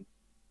regarding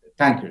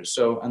tankers.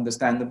 So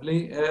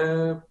understandably,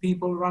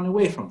 people run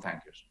away from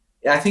tankers.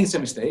 I think it's a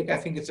mistake.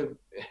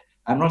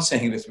 I'm not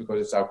saying this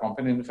because it's our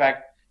company. In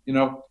fact,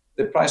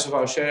 the price of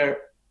our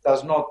share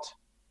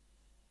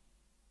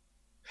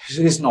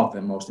is not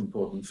the most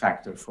important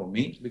factor for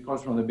me,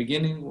 because from the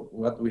beginning,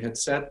 what we had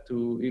said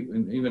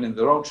even in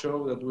the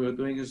roadshow that we were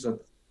doing is that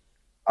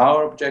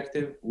our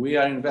objective, we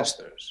are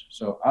investors.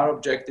 So our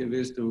objective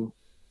is to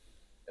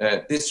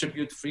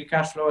distribute free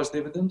cash flow as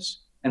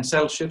dividends and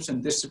sell ships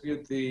and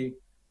distribute the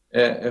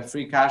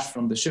free cash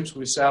from the ships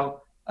we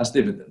sell as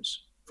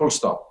dividends, full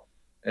stop.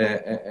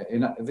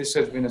 This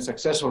has been a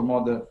successful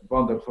model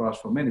for us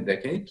for many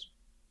decades.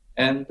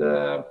 And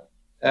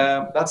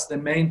that's the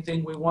main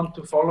thing we want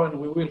to follow, and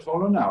we will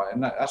follow now.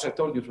 And as I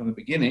told you from the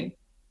beginning,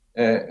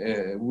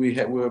 we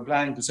were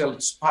planning to sell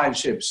 5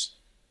 ships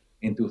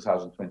in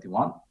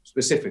 2021,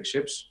 specific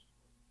ships,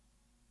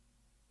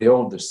 the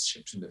oldest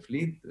ships in the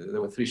fleet.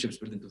 There were 3 ships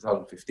built in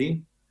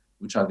 2015,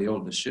 which are the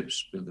oldest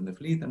ships built in the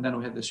fleet. And then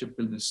we had the ship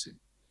built in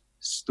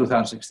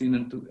 2016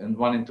 and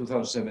one in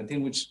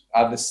 2017, which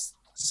are the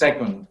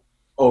second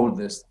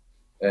oldest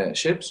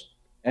ships.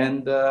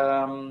 And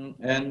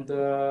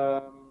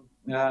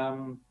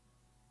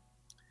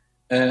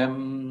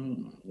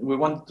we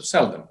wanted to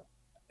sell them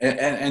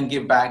and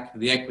give back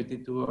the equity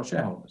to our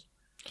shareholders.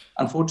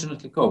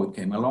 Unfortunately, COVID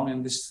came along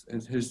and this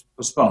has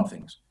postponed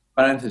things.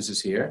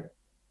 Parenthesis here,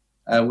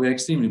 we're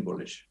extremely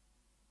bullish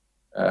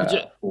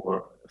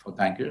for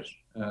tankers.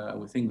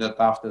 We think that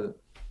after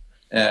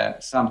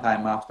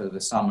sometime after the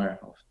summer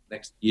of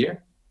next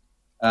year,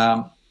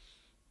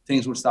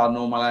 things will start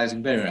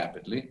normalizing very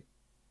rapidly.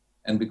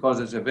 And because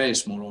there's a very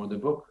small order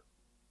book,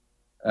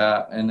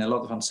 and a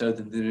lot of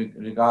uncertainty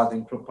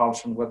regarding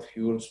propulsion, what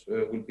fuels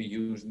will be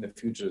used in the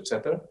future,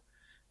 etc.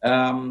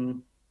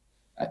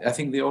 I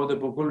think the order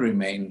book will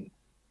remain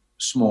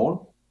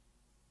small.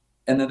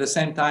 And at the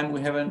same time,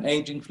 we have an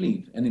aging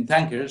fleet. And in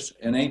tankers,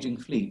 an aging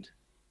fleet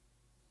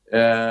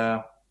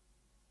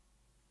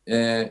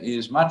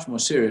is much more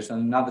serious than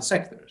in other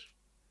sectors.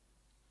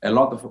 A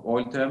lot of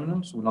oil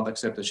terminals will not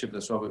accept a ship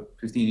that's over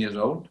 15 years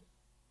old.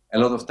 A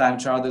lot of time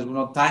charters will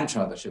not time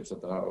charter ships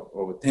that are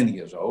over 10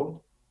 years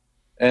old.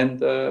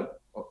 And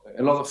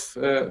a lot of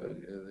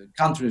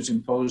countries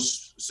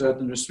impose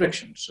certain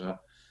restrictions,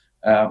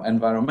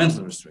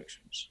 environmental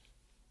restrictions.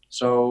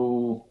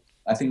 So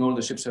I think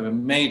older ships have a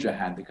major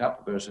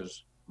handicap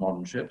versus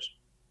modern ships.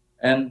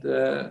 And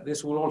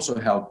this will also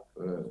help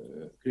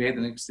create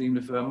an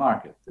extremely firm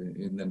market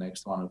in the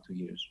next 1 or 2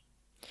 years.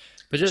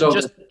 But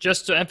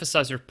just to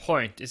emphasize your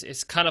point,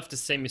 it's kind of the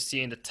same you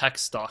see in the tech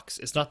stocks.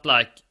 It's not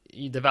like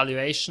the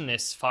valuation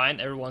is fine,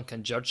 everyone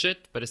can judge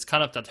it, but it's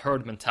kind of that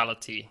herd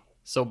mentality.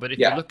 So, but if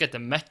you look at the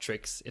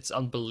metrics, it's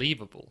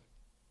unbelievable.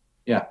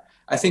 Yeah,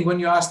 I think when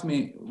you asked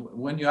me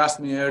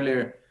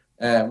earlier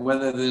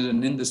whether there's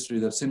an industry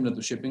that's similar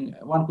to shipping,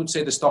 one could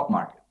say the stock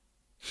market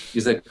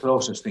is the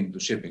closest thing to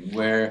shipping,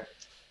 where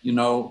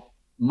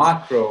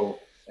macro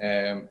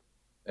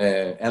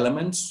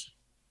elements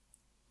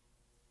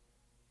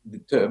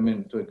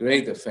determine to a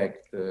great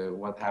effect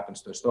what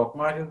happens to the stock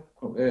market,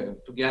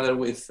 together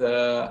with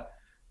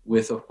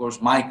of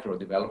course micro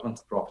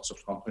development, profits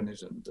of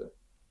companies, and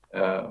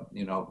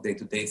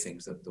day-to-day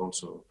things that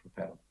also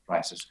propel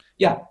prices.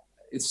 Yeah,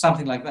 it's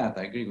something like that.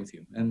 I agree with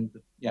you, and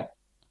yeah.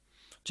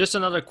 Just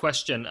another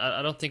question.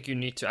 I don't think you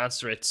need to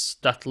answer it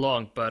that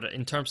long, but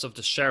in terms of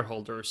the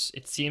shareholders,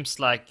 it seems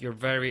like you're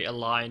very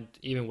aligned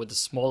even with the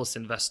smallest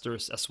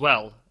investors as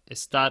well.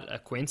 Is that a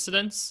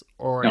coincidence,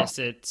 or is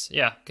it?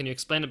 Yeah, can you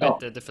explain a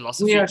bit the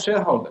philosophy? We are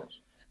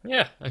shareholders.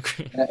 Yeah, I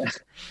agree.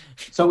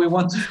 So we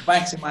want to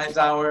maximize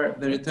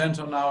the returns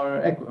on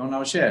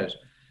our shares.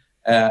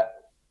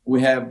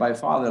 We have by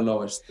far the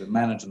lowest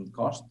management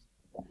cost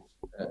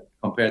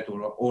compared to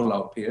all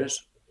our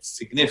peers.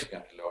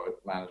 Significantly lower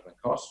management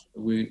costs.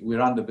 We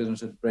run the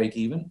business at break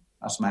even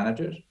as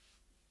managers.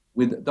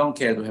 We don't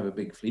care to have a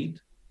big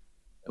fleet.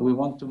 We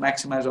want to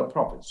maximize our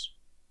profits,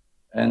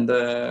 and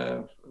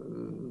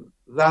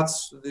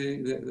that's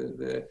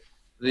the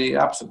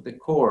absolute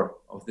core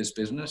of this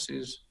business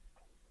is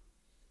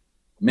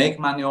make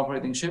money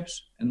operating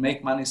ships and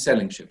make money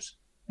selling ships,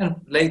 and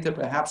later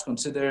perhaps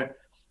consider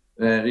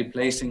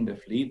replacing the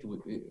fleet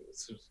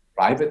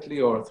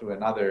privately or through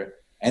another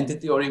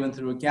entity or even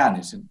through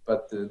Okeanis.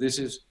 But the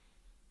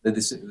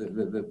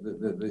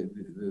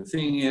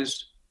thing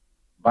is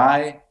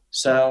buy,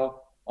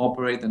 sell,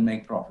 operate, and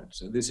make profits.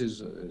 So this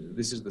is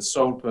the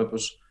sole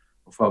purpose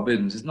of our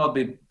business. It's not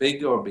be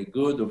big or be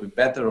good or be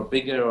better or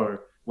bigger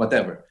or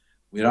whatever.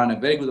 We run a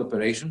very good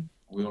operation.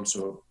 We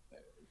also,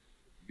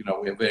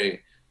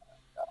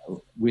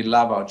 we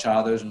love our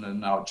charters,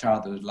 and our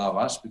charters love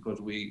us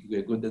because we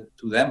are good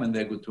to them and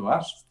they're good to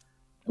us.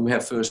 And we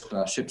have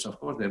first-class ships, of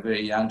course. They're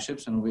very young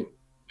ships, and we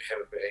have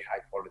a very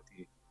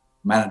high-quality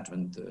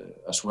management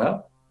as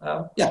well.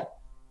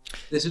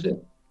 This is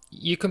it.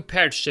 You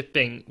compared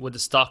shipping with the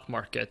stock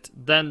market.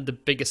 Then the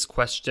biggest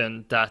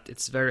question that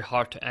it's very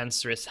hard to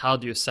answer is how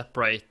do you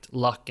separate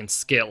luck and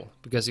skill?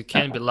 Because you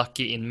can be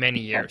lucky in many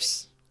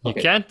years. Okay.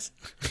 You can't?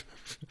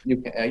 You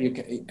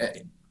can.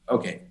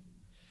 Okay.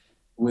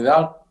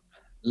 Without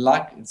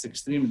luck, it's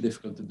extremely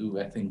difficult to do,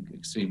 I think,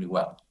 extremely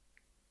well.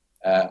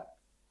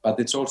 But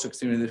it's also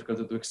extremely difficult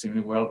to do extremely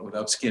well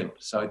without skill.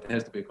 So it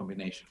has to be a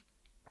combination.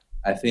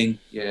 I think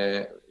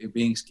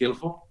being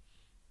skillful,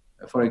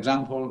 for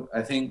example,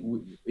 I think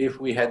if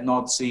we had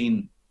not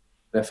seen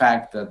the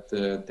fact that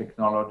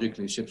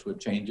technologically ships were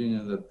changing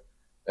and that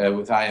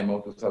with IMO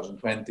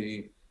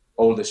 2020,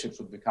 older ships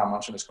would become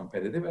much less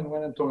competitive. And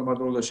when I'm talking about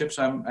older ships,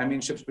 I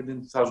mean ships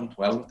between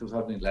 2012 to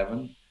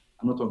 2011.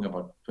 I'm not talking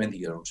about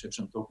 20-year-old ships.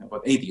 I'm talking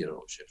about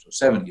 80-year-old ships or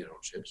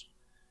 7-year-old ships.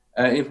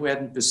 If we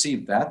hadn't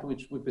perceived that,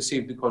 which we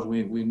perceived because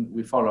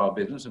we follow our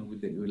business and we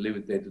live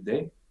it day to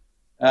day,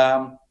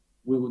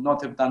 we would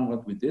not have done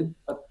what we did.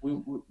 But we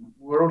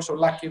were also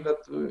lucky that,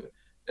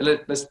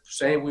 let's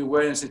say, we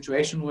were in a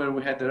situation where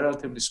we had a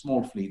relatively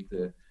small fleet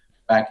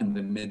back in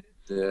the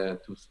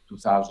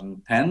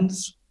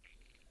mid-2010s,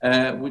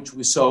 which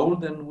we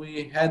sold, and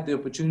we had the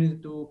opportunity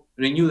to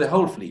renew the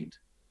whole fleet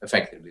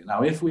effectively.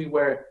 Now, if we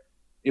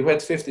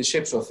had 50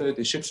 ships or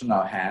 30 ships in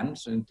our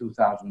hands in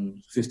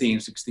 2015,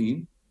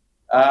 16,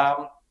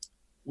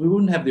 we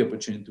wouldn't have the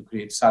opportunity to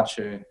create such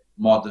a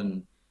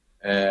modern,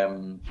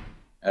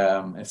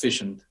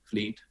 efficient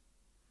fleet,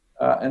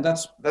 and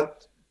that's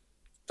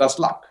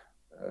luck.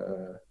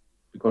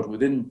 Because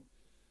when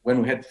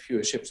we had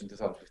fewer ships in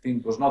 2015,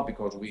 it was not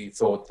because we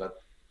thought that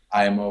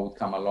IMO would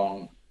come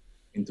along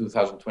in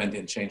 2020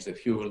 and change the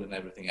fuel and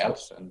everything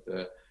else, and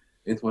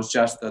it was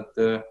just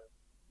that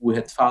we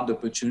had found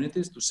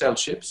opportunities to sell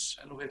ships,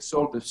 and we had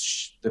sold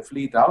the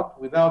fleet out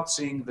without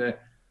seeing the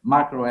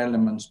macro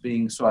elements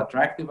being so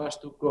attractive as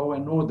to go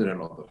and order a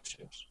lot of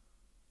ships.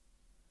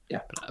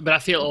 Yeah. But I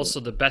feel also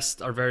the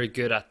best are very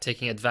good at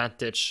taking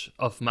advantage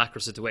of macro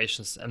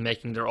situations and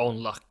making their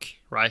own luck,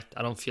 right?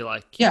 I don't feel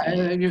like...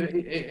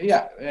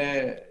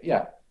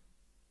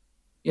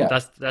 Yeah.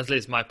 That's at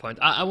least my point.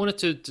 I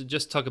wanted to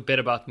just talk a bit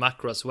about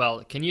macro as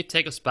well. Can you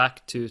take us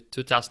back to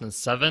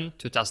 2007,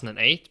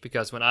 2008?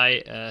 Because when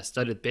I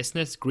studied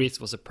business, Greece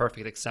was a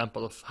perfect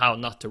example of how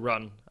not to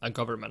run a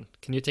government.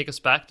 Can you take us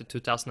back to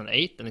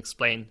 2008 and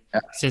explain,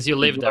 since you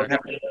lived there?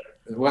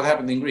 What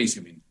happened in Greece,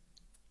 you mean?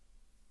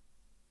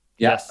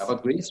 Yeah, Yes.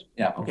 about Greece?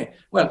 Yeah, okay.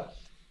 Well,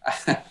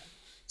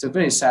 it's a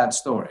very sad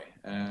story.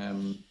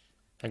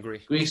 Agree.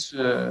 Greece,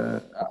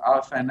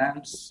 our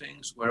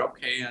financings were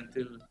okay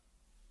until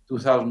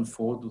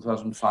 2004,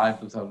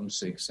 2005,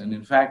 2006. And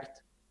in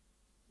fact,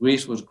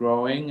 Greece was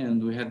growing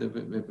and we had a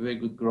very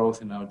good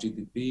growth in our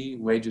GDP.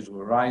 Wages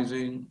were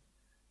rising,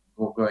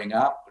 were going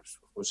up, which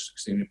was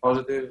extremely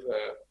positive.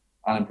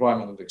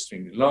 Unemployment was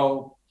extremely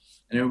low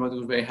and everybody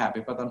was very happy.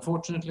 But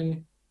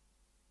unfortunately,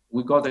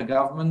 we got a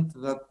government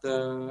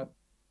that,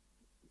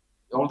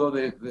 although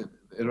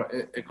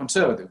a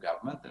conservative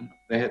government, and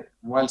they had,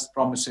 whilst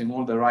promising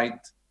all the right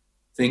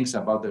things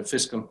about their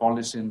fiscal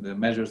policy and the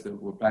measures that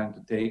we're planning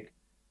to take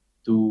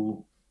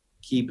to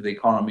keep the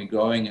economy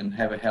going and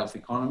have a healthy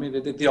economy, they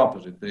did the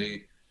opposite.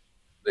 They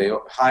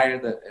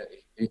hired a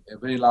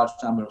very large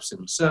number of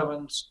civil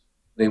servants.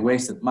 They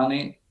wasted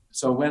money.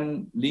 So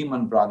when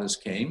Lehman Brothers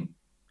came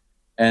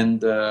and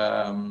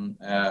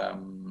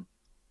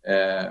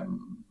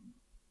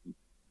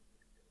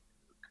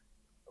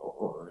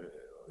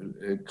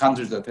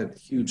countries that had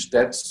huge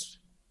debts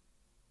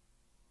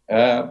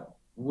and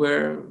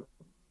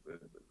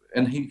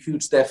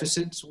huge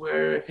deficits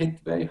were hit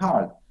very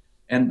hard.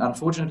 And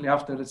unfortunately,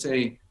 after, let's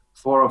say,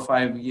 4 or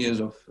 5 years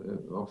of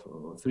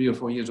 3 or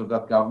 4 years of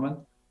that government,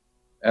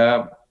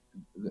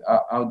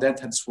 our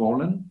debt had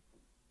swollen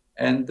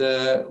and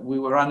we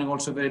were running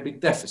also a very big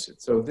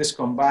deficit. So this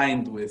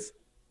combined with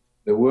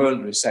the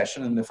world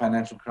recession and the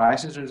financial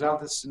crisis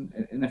resulted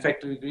in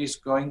effectively Greece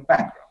going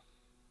bankrupt.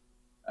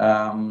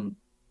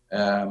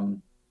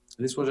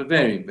 This was a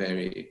very,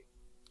 very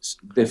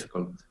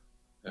difficult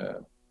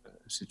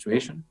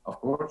situation, of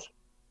course.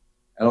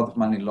 A lot of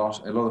money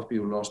lost, a lot of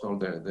people lost all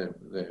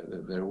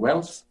their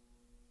wealth.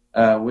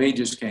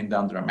 Wages came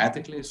down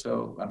dramatically.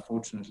 So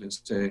unfortunately,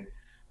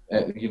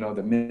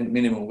 the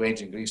minimum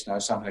wage in Greece now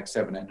is something like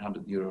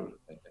 700-900 euros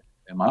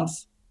a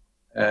month.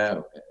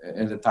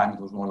 At the time, it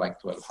was more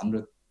like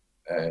 1,200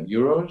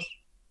 euros,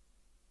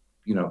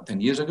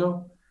 10 years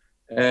ago,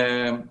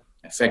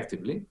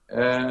 effectively.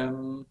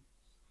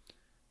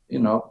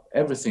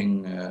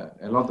 Everything, a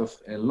lot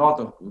of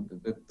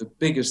the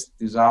biggest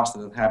disaster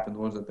that happened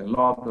was that a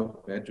lot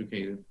of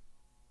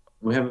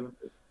we have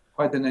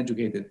quite an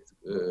educated,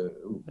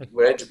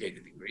 we're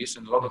educated in Greece,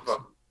 and a lot of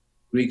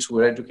Greeks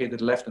were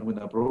educated, left and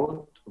went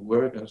abroad to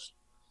work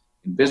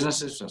in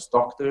businesses, as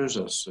doctors,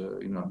 as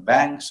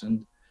banks,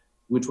 and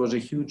which was a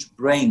huge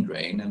brain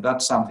drain. And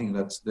that's something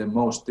that's the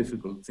most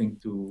difficult thing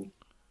to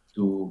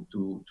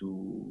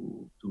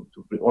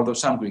although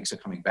some Greeks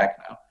are coming back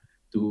now,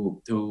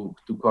 to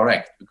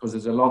correct, because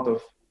there's a lot of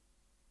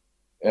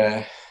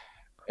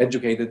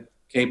educated,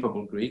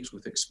 capable Greeks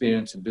with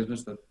experience in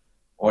business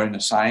or in a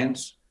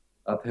science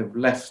that have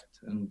left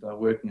and are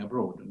working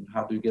abroad. And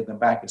how do you get them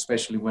back,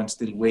 especially when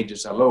still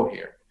wages are low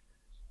here?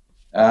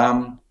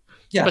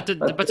 But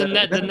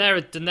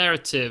the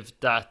narrative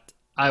that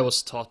I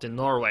was taught in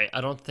Norway,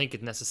 I don't think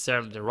it's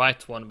necessarily the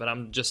right one, but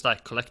I'm just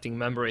like collecting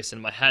memories in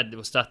my head.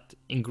 Was that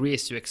in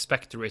Greece you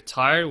expect to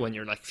retire when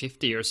you're like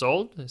 50 years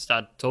old? Is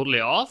that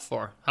totally off,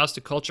 or how's the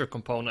culture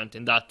component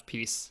in that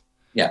piece?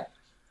 Yeah,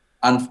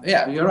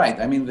 you're right.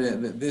 I mean,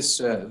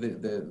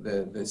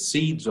 the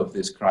seeds of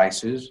this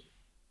crisis,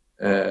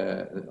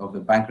 of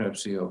the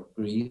bankruptcy of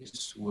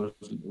Greece, were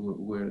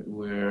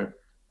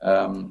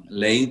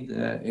laid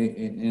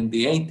in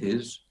the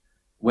 80s.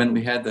 When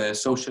we had a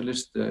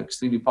socialist,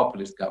 extremely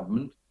populist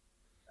government,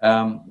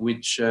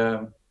 which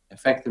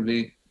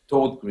effectively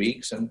told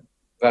Greeks and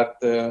that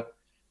the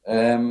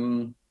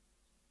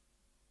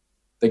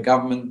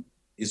government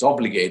is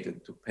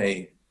obligated to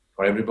pay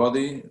for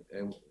everybody.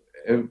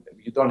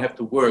 You don't have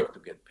to work to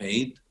get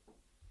paid.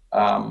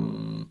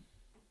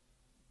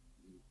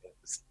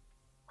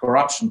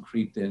 Corruption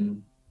crept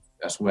in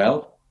as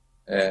well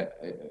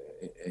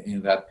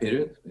in that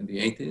period, in the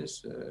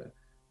 80s.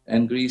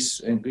 And Greek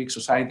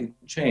society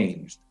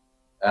changed.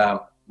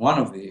 One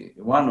of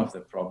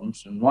the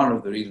problems and one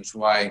of the reasons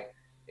why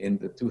in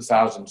the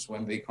 2000s,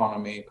 when the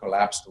economy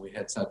collapsed, we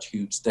had such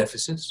huge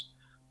deficits,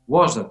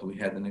 was that we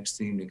had an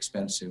extremely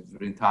expensive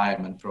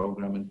retirement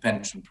program and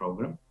pension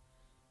program.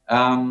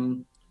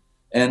 And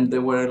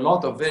there were a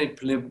lot of very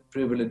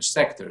privileged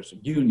sectors,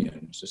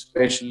 unions,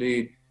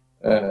 especially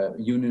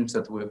unions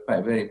that were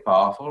very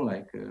powerful,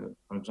 like,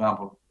 for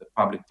example, the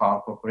Public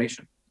Power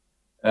Corporation.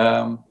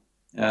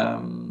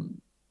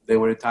 They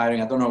were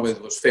retiring, I don't know whether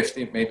it was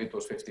 50, maybe it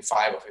was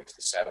 55 or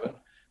 57.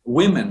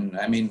 Women,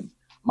 I mean,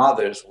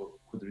 mothers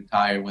could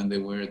retire when they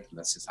were,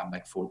 let's say, something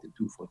like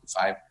 42,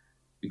 45,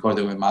 because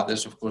they were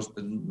mothers. Of course, it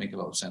didn't make a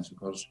lot of sense,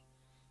 because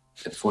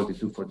at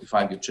 42,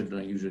 45, your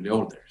children are usually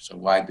older. So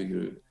why do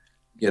you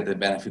get the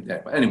benefit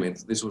there? But anyway,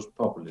 this was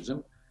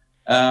populism.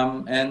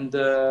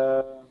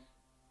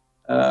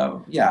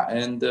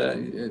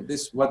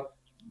 This,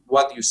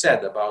 what you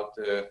said about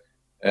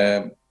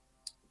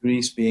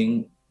Greece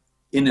being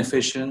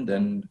inefficient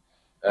and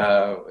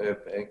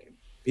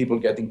people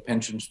getting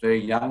pensions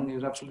very young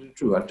is absolutely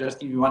true. I'll just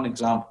give you one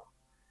example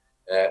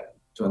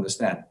to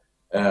understand.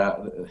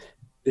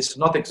 This is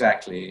not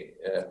exactly,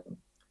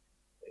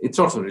 it's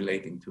also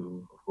relating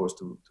to, of course,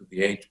 to the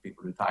age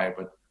people retire.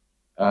 But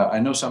I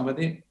know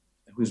somebody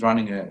who's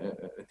running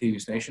a TV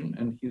station,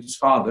 and his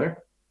father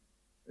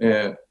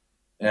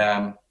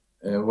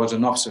was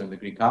an officer in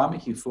the Greek army.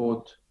 He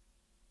fought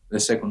the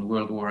Second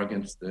World War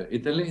against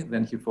Italy.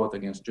 Then he fought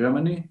against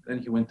Germany. Then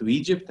he went to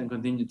Egypt and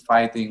continued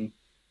fighting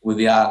with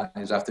the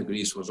Allies after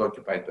Greece was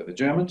occupied by the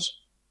Germans.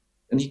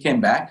 And he came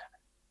back.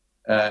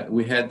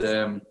 We had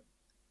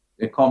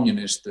a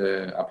communist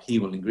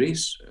upheaval in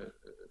Greece,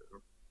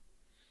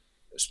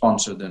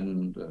 sponsored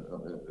and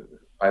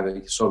by the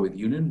Soviet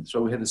Union. So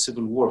we had a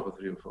civil war for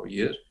 3 or 4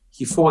 years.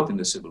 He fought in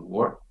the civil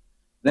war.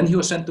 Then he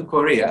was sent to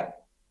Korea.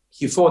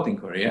 He fought in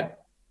Korea.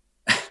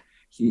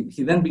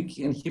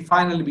 He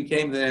finally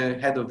became the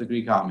head of the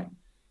Greek army,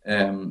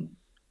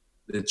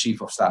 the chief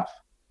of staff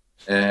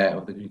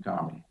of the Greek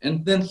army. And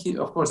then he,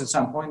 of course, at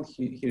some point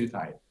he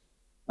retired.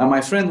 Now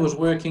my friend was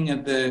working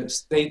at the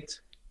state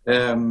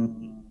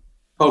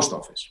post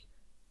office,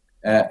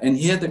 and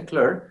he had a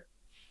clerk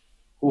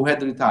who had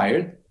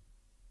retired.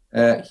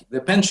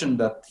 The pension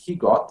that he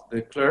got,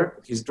 the clerk,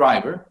 his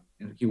driver,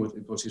 and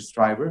it was his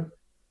driver,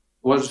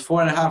 was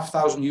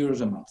 4,500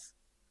 euros a month.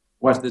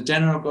 Whilst the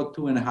general got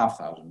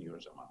 2,500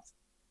 euros a month,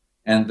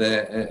 and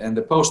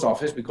the post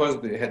office, because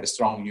they had a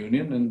strong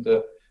union and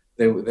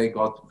they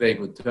got very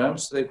good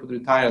terms, they could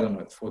retire them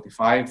at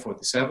 45,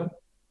 47.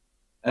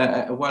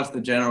 Whilst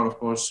the general, of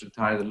course,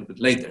 retired a little bit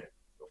later.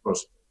 Of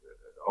course,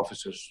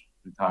 officers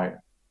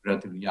retire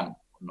relatively young,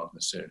 not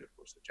necessarily, of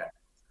course, the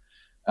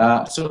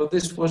general. So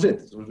this was it.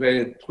 It was a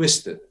very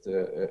twisted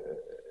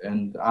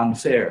and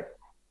unfair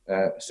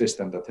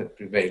system that had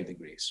prevailed in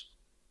Greece.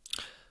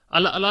 A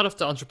lot of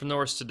the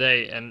entrepreneurs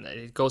today, and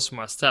it goes for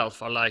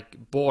myself, are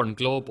like born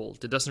global.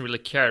 They doesn't really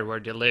care where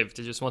they live.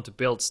 They just want to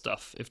build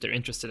stuff if they're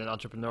interested in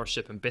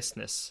entrepreneurship and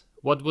business.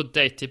 What would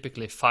they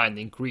typically find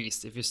in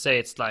Greece? If you say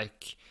it's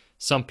like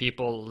some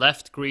people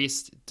left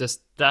Greece, does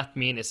that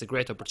mean it's a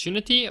great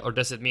opportunity, or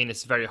does it mean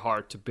it's very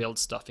hard to build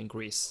stuff in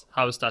Greece?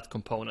 How does that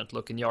component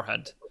look in your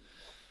head?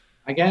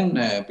 Again,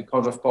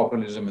 because of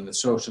populism and the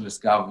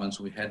socialist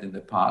governments we had in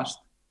the past,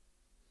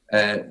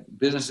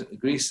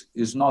 Greece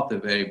is not a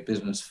very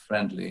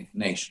business-friendly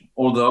nation,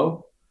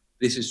 although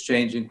this is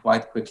changing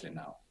quite quickly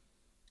now.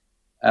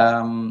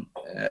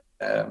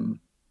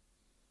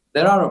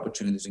 There are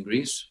opportunities in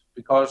Greece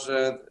because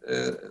there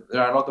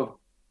are a lot of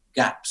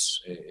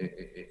gaps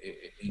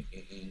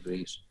in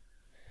Greece,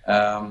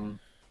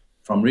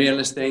 from real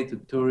estate to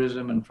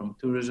tourism, and from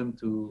tourism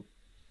to,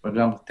 for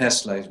example,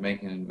 Tesla is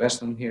making an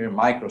investment here.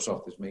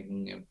 Microsoft is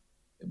making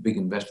a big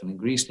investment in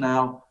Greece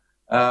now.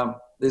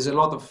 There's a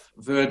lot of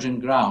virgin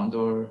ground,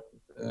 or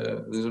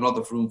there's a lot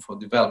of room for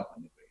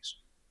development in Greece.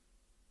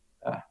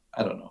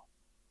 I don't know.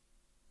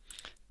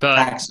 But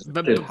taxes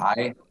are still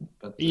high.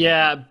 But,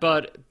 yeah,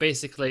 but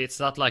basically, it's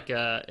not like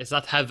it's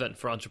not heaven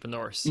for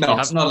entrepreneurs. No,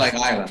 it's not like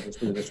Ireland. Let's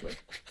put it this way.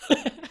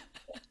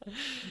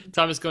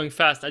 Time is going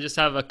fast. I just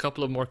have a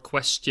couple of more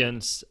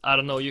questions. I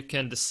don't know. You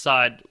can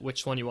decide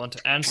which one you want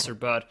to answer,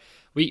 but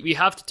we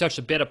have to touch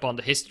a bit upon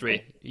the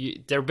history.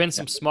 There have been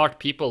some smart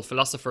people,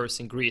 philosophers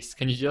in Greece.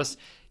 Can you just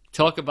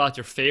talk about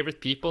your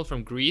favorite people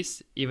from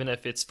Greece, even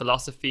if it's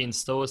philosophy and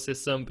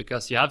stoicism,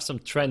 because you have some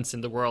trends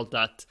in the world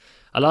that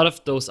a lot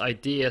of those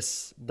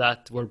ideas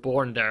that were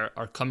born there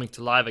are coming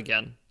to life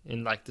again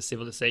in like the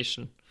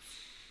civilization.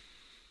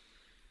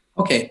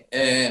 Okay.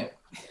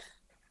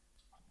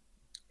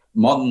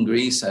 Modern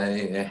Greece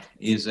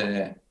is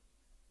a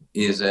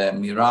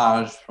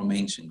mirage from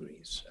ancient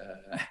Greece.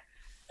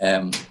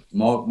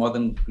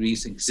 Modern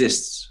Greece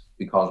exists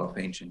because of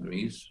ancient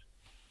Greece,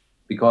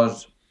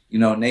 because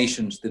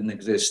nations didn't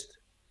exist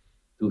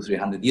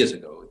 200-300 years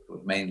ago. It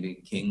was mainly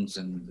kings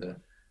and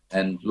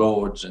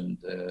lords and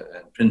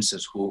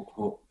princes who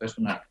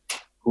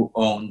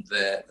owned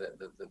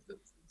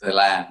the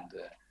land,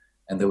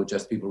 and there were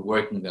just people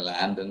working the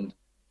land. And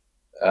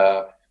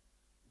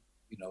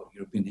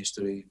European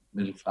history,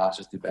 middle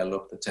classes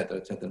developed, etc.,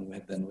 etc.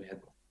 And then we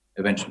had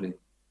eventually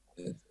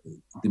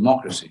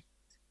democracy.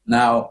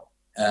 Now,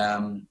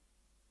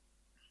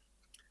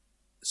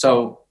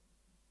 so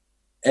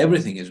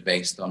everything is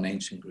based on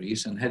ancient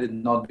Greece, and had it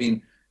not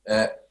been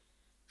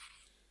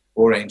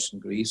for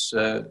ancient Greece,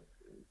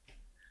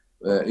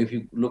 if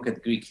you look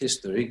at Greek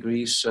history,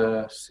 Greece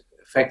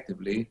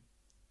effectively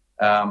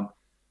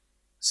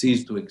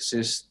ceased to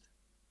exist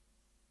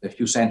a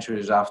few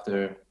centuries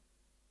after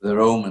the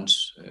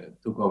Romans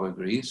took over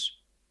Greece.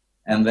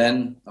 And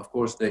then, of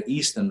course, the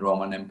Eastern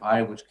Roman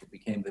Empire, which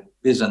became the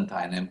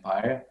Byzantine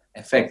Empire,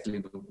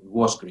 effectively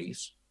was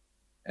Greece.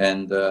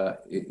 And the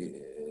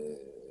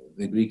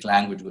Greek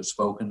language was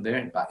spoken there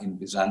in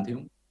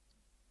Byzantium.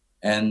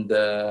 And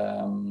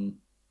the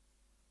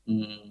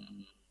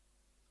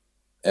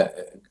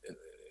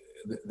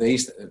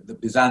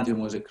Byzantium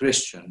was a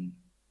Christian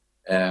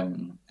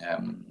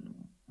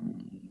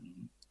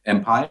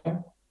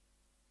empire,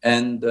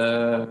 and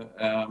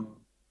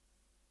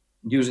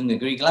using the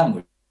Greek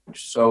language.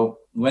 So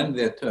when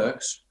the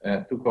Turks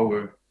took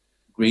over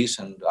Greece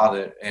and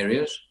other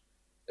areas,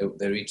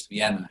 they reached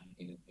Vienna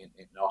in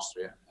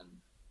Austria and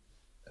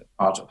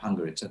parts of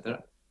Hungary,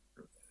 etc.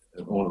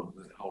 all of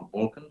the whole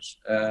Balkans.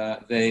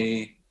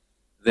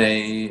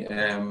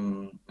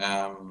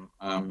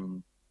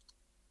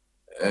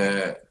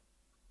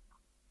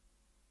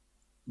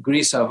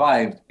 Greece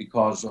survived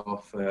because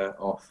of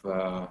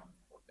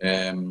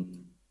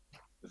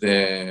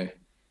the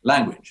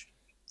language,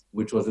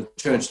 which was the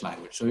church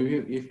language. So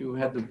if you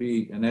had to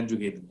be an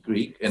educated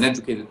Greek, an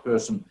educated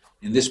person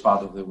in this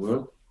part of the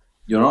world,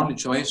 your only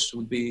choice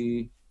would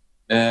be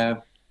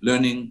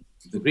learning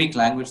the Greek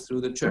language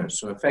through the church.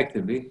 So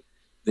effectively,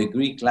 the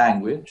Greek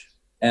language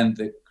and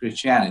the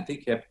Christianity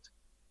kept,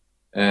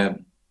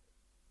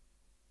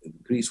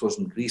 Greece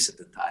wasn't Greece at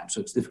the time, so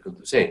it's difficult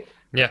to say,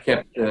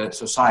 kept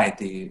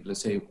society,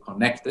 let's say,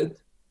 connected.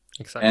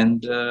 Exactly.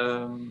 And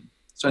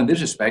so in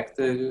this respect,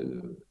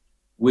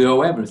 we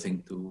owe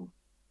everything to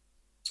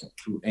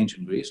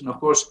ancient Greece. And of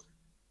course,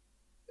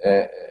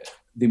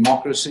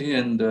 democracy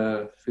and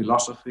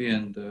philosophy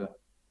and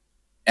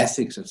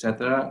ethics,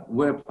 etc.,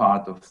 were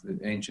part of the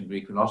ancient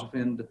Greek philosophy.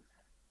 And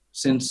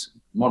since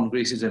modern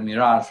Greece is a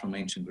mirage from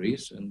ancient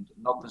Greece, and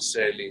not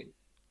necessarily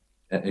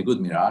a good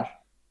mirage,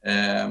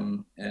 a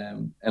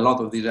lot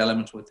of these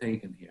elements were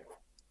taken here.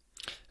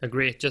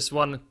 Agree. Just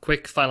one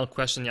quick final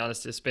question,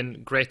 Yannis. It's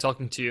been great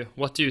talking to you.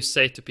 What do you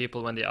say to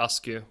people when they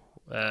ask you,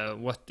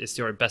 what is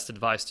your best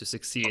advice to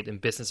succeed in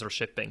business or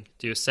shipping?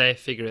 Do you say,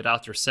 figure it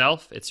out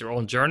yourself, it's your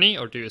own journey,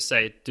 or do you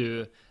say,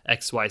 do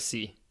X, Y,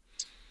 Z?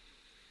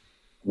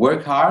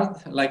 Work hard,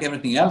 like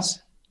everything else,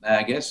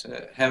 I guess.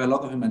 Have a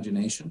lot of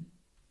imagination.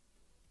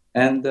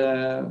 And,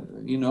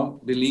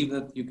 believe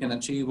that you can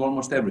achieve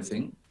almost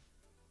everything,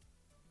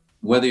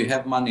 whether you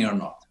have money or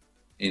not,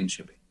 in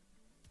shipping.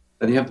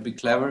 But you have to be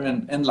clever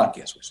and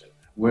lucky, as we said.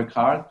 Work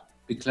hard,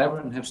 be clever,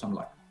 and have some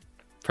luck.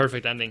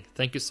 Perfect ending.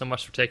 Thank you so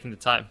much for taking the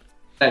time.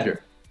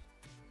 Pleasure.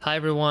 Hi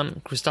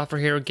everyone, Christopher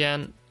here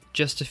again.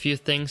 Just a few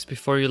things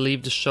before you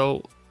leave the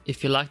show.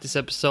 If you like this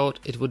episode,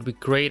 it would be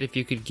great if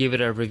you could give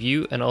it a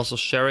review and also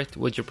share it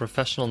with your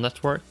professional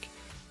network.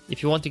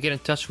 If you want to get in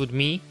touch with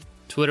me,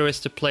 Twitter is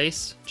the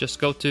place. Just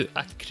go to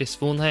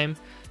 @ChrisVonheim.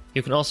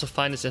 You can also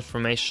find this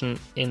information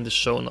in the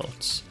show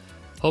notes.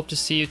 Hope to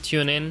see you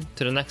tune in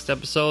to the next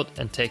episode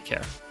and take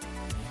care.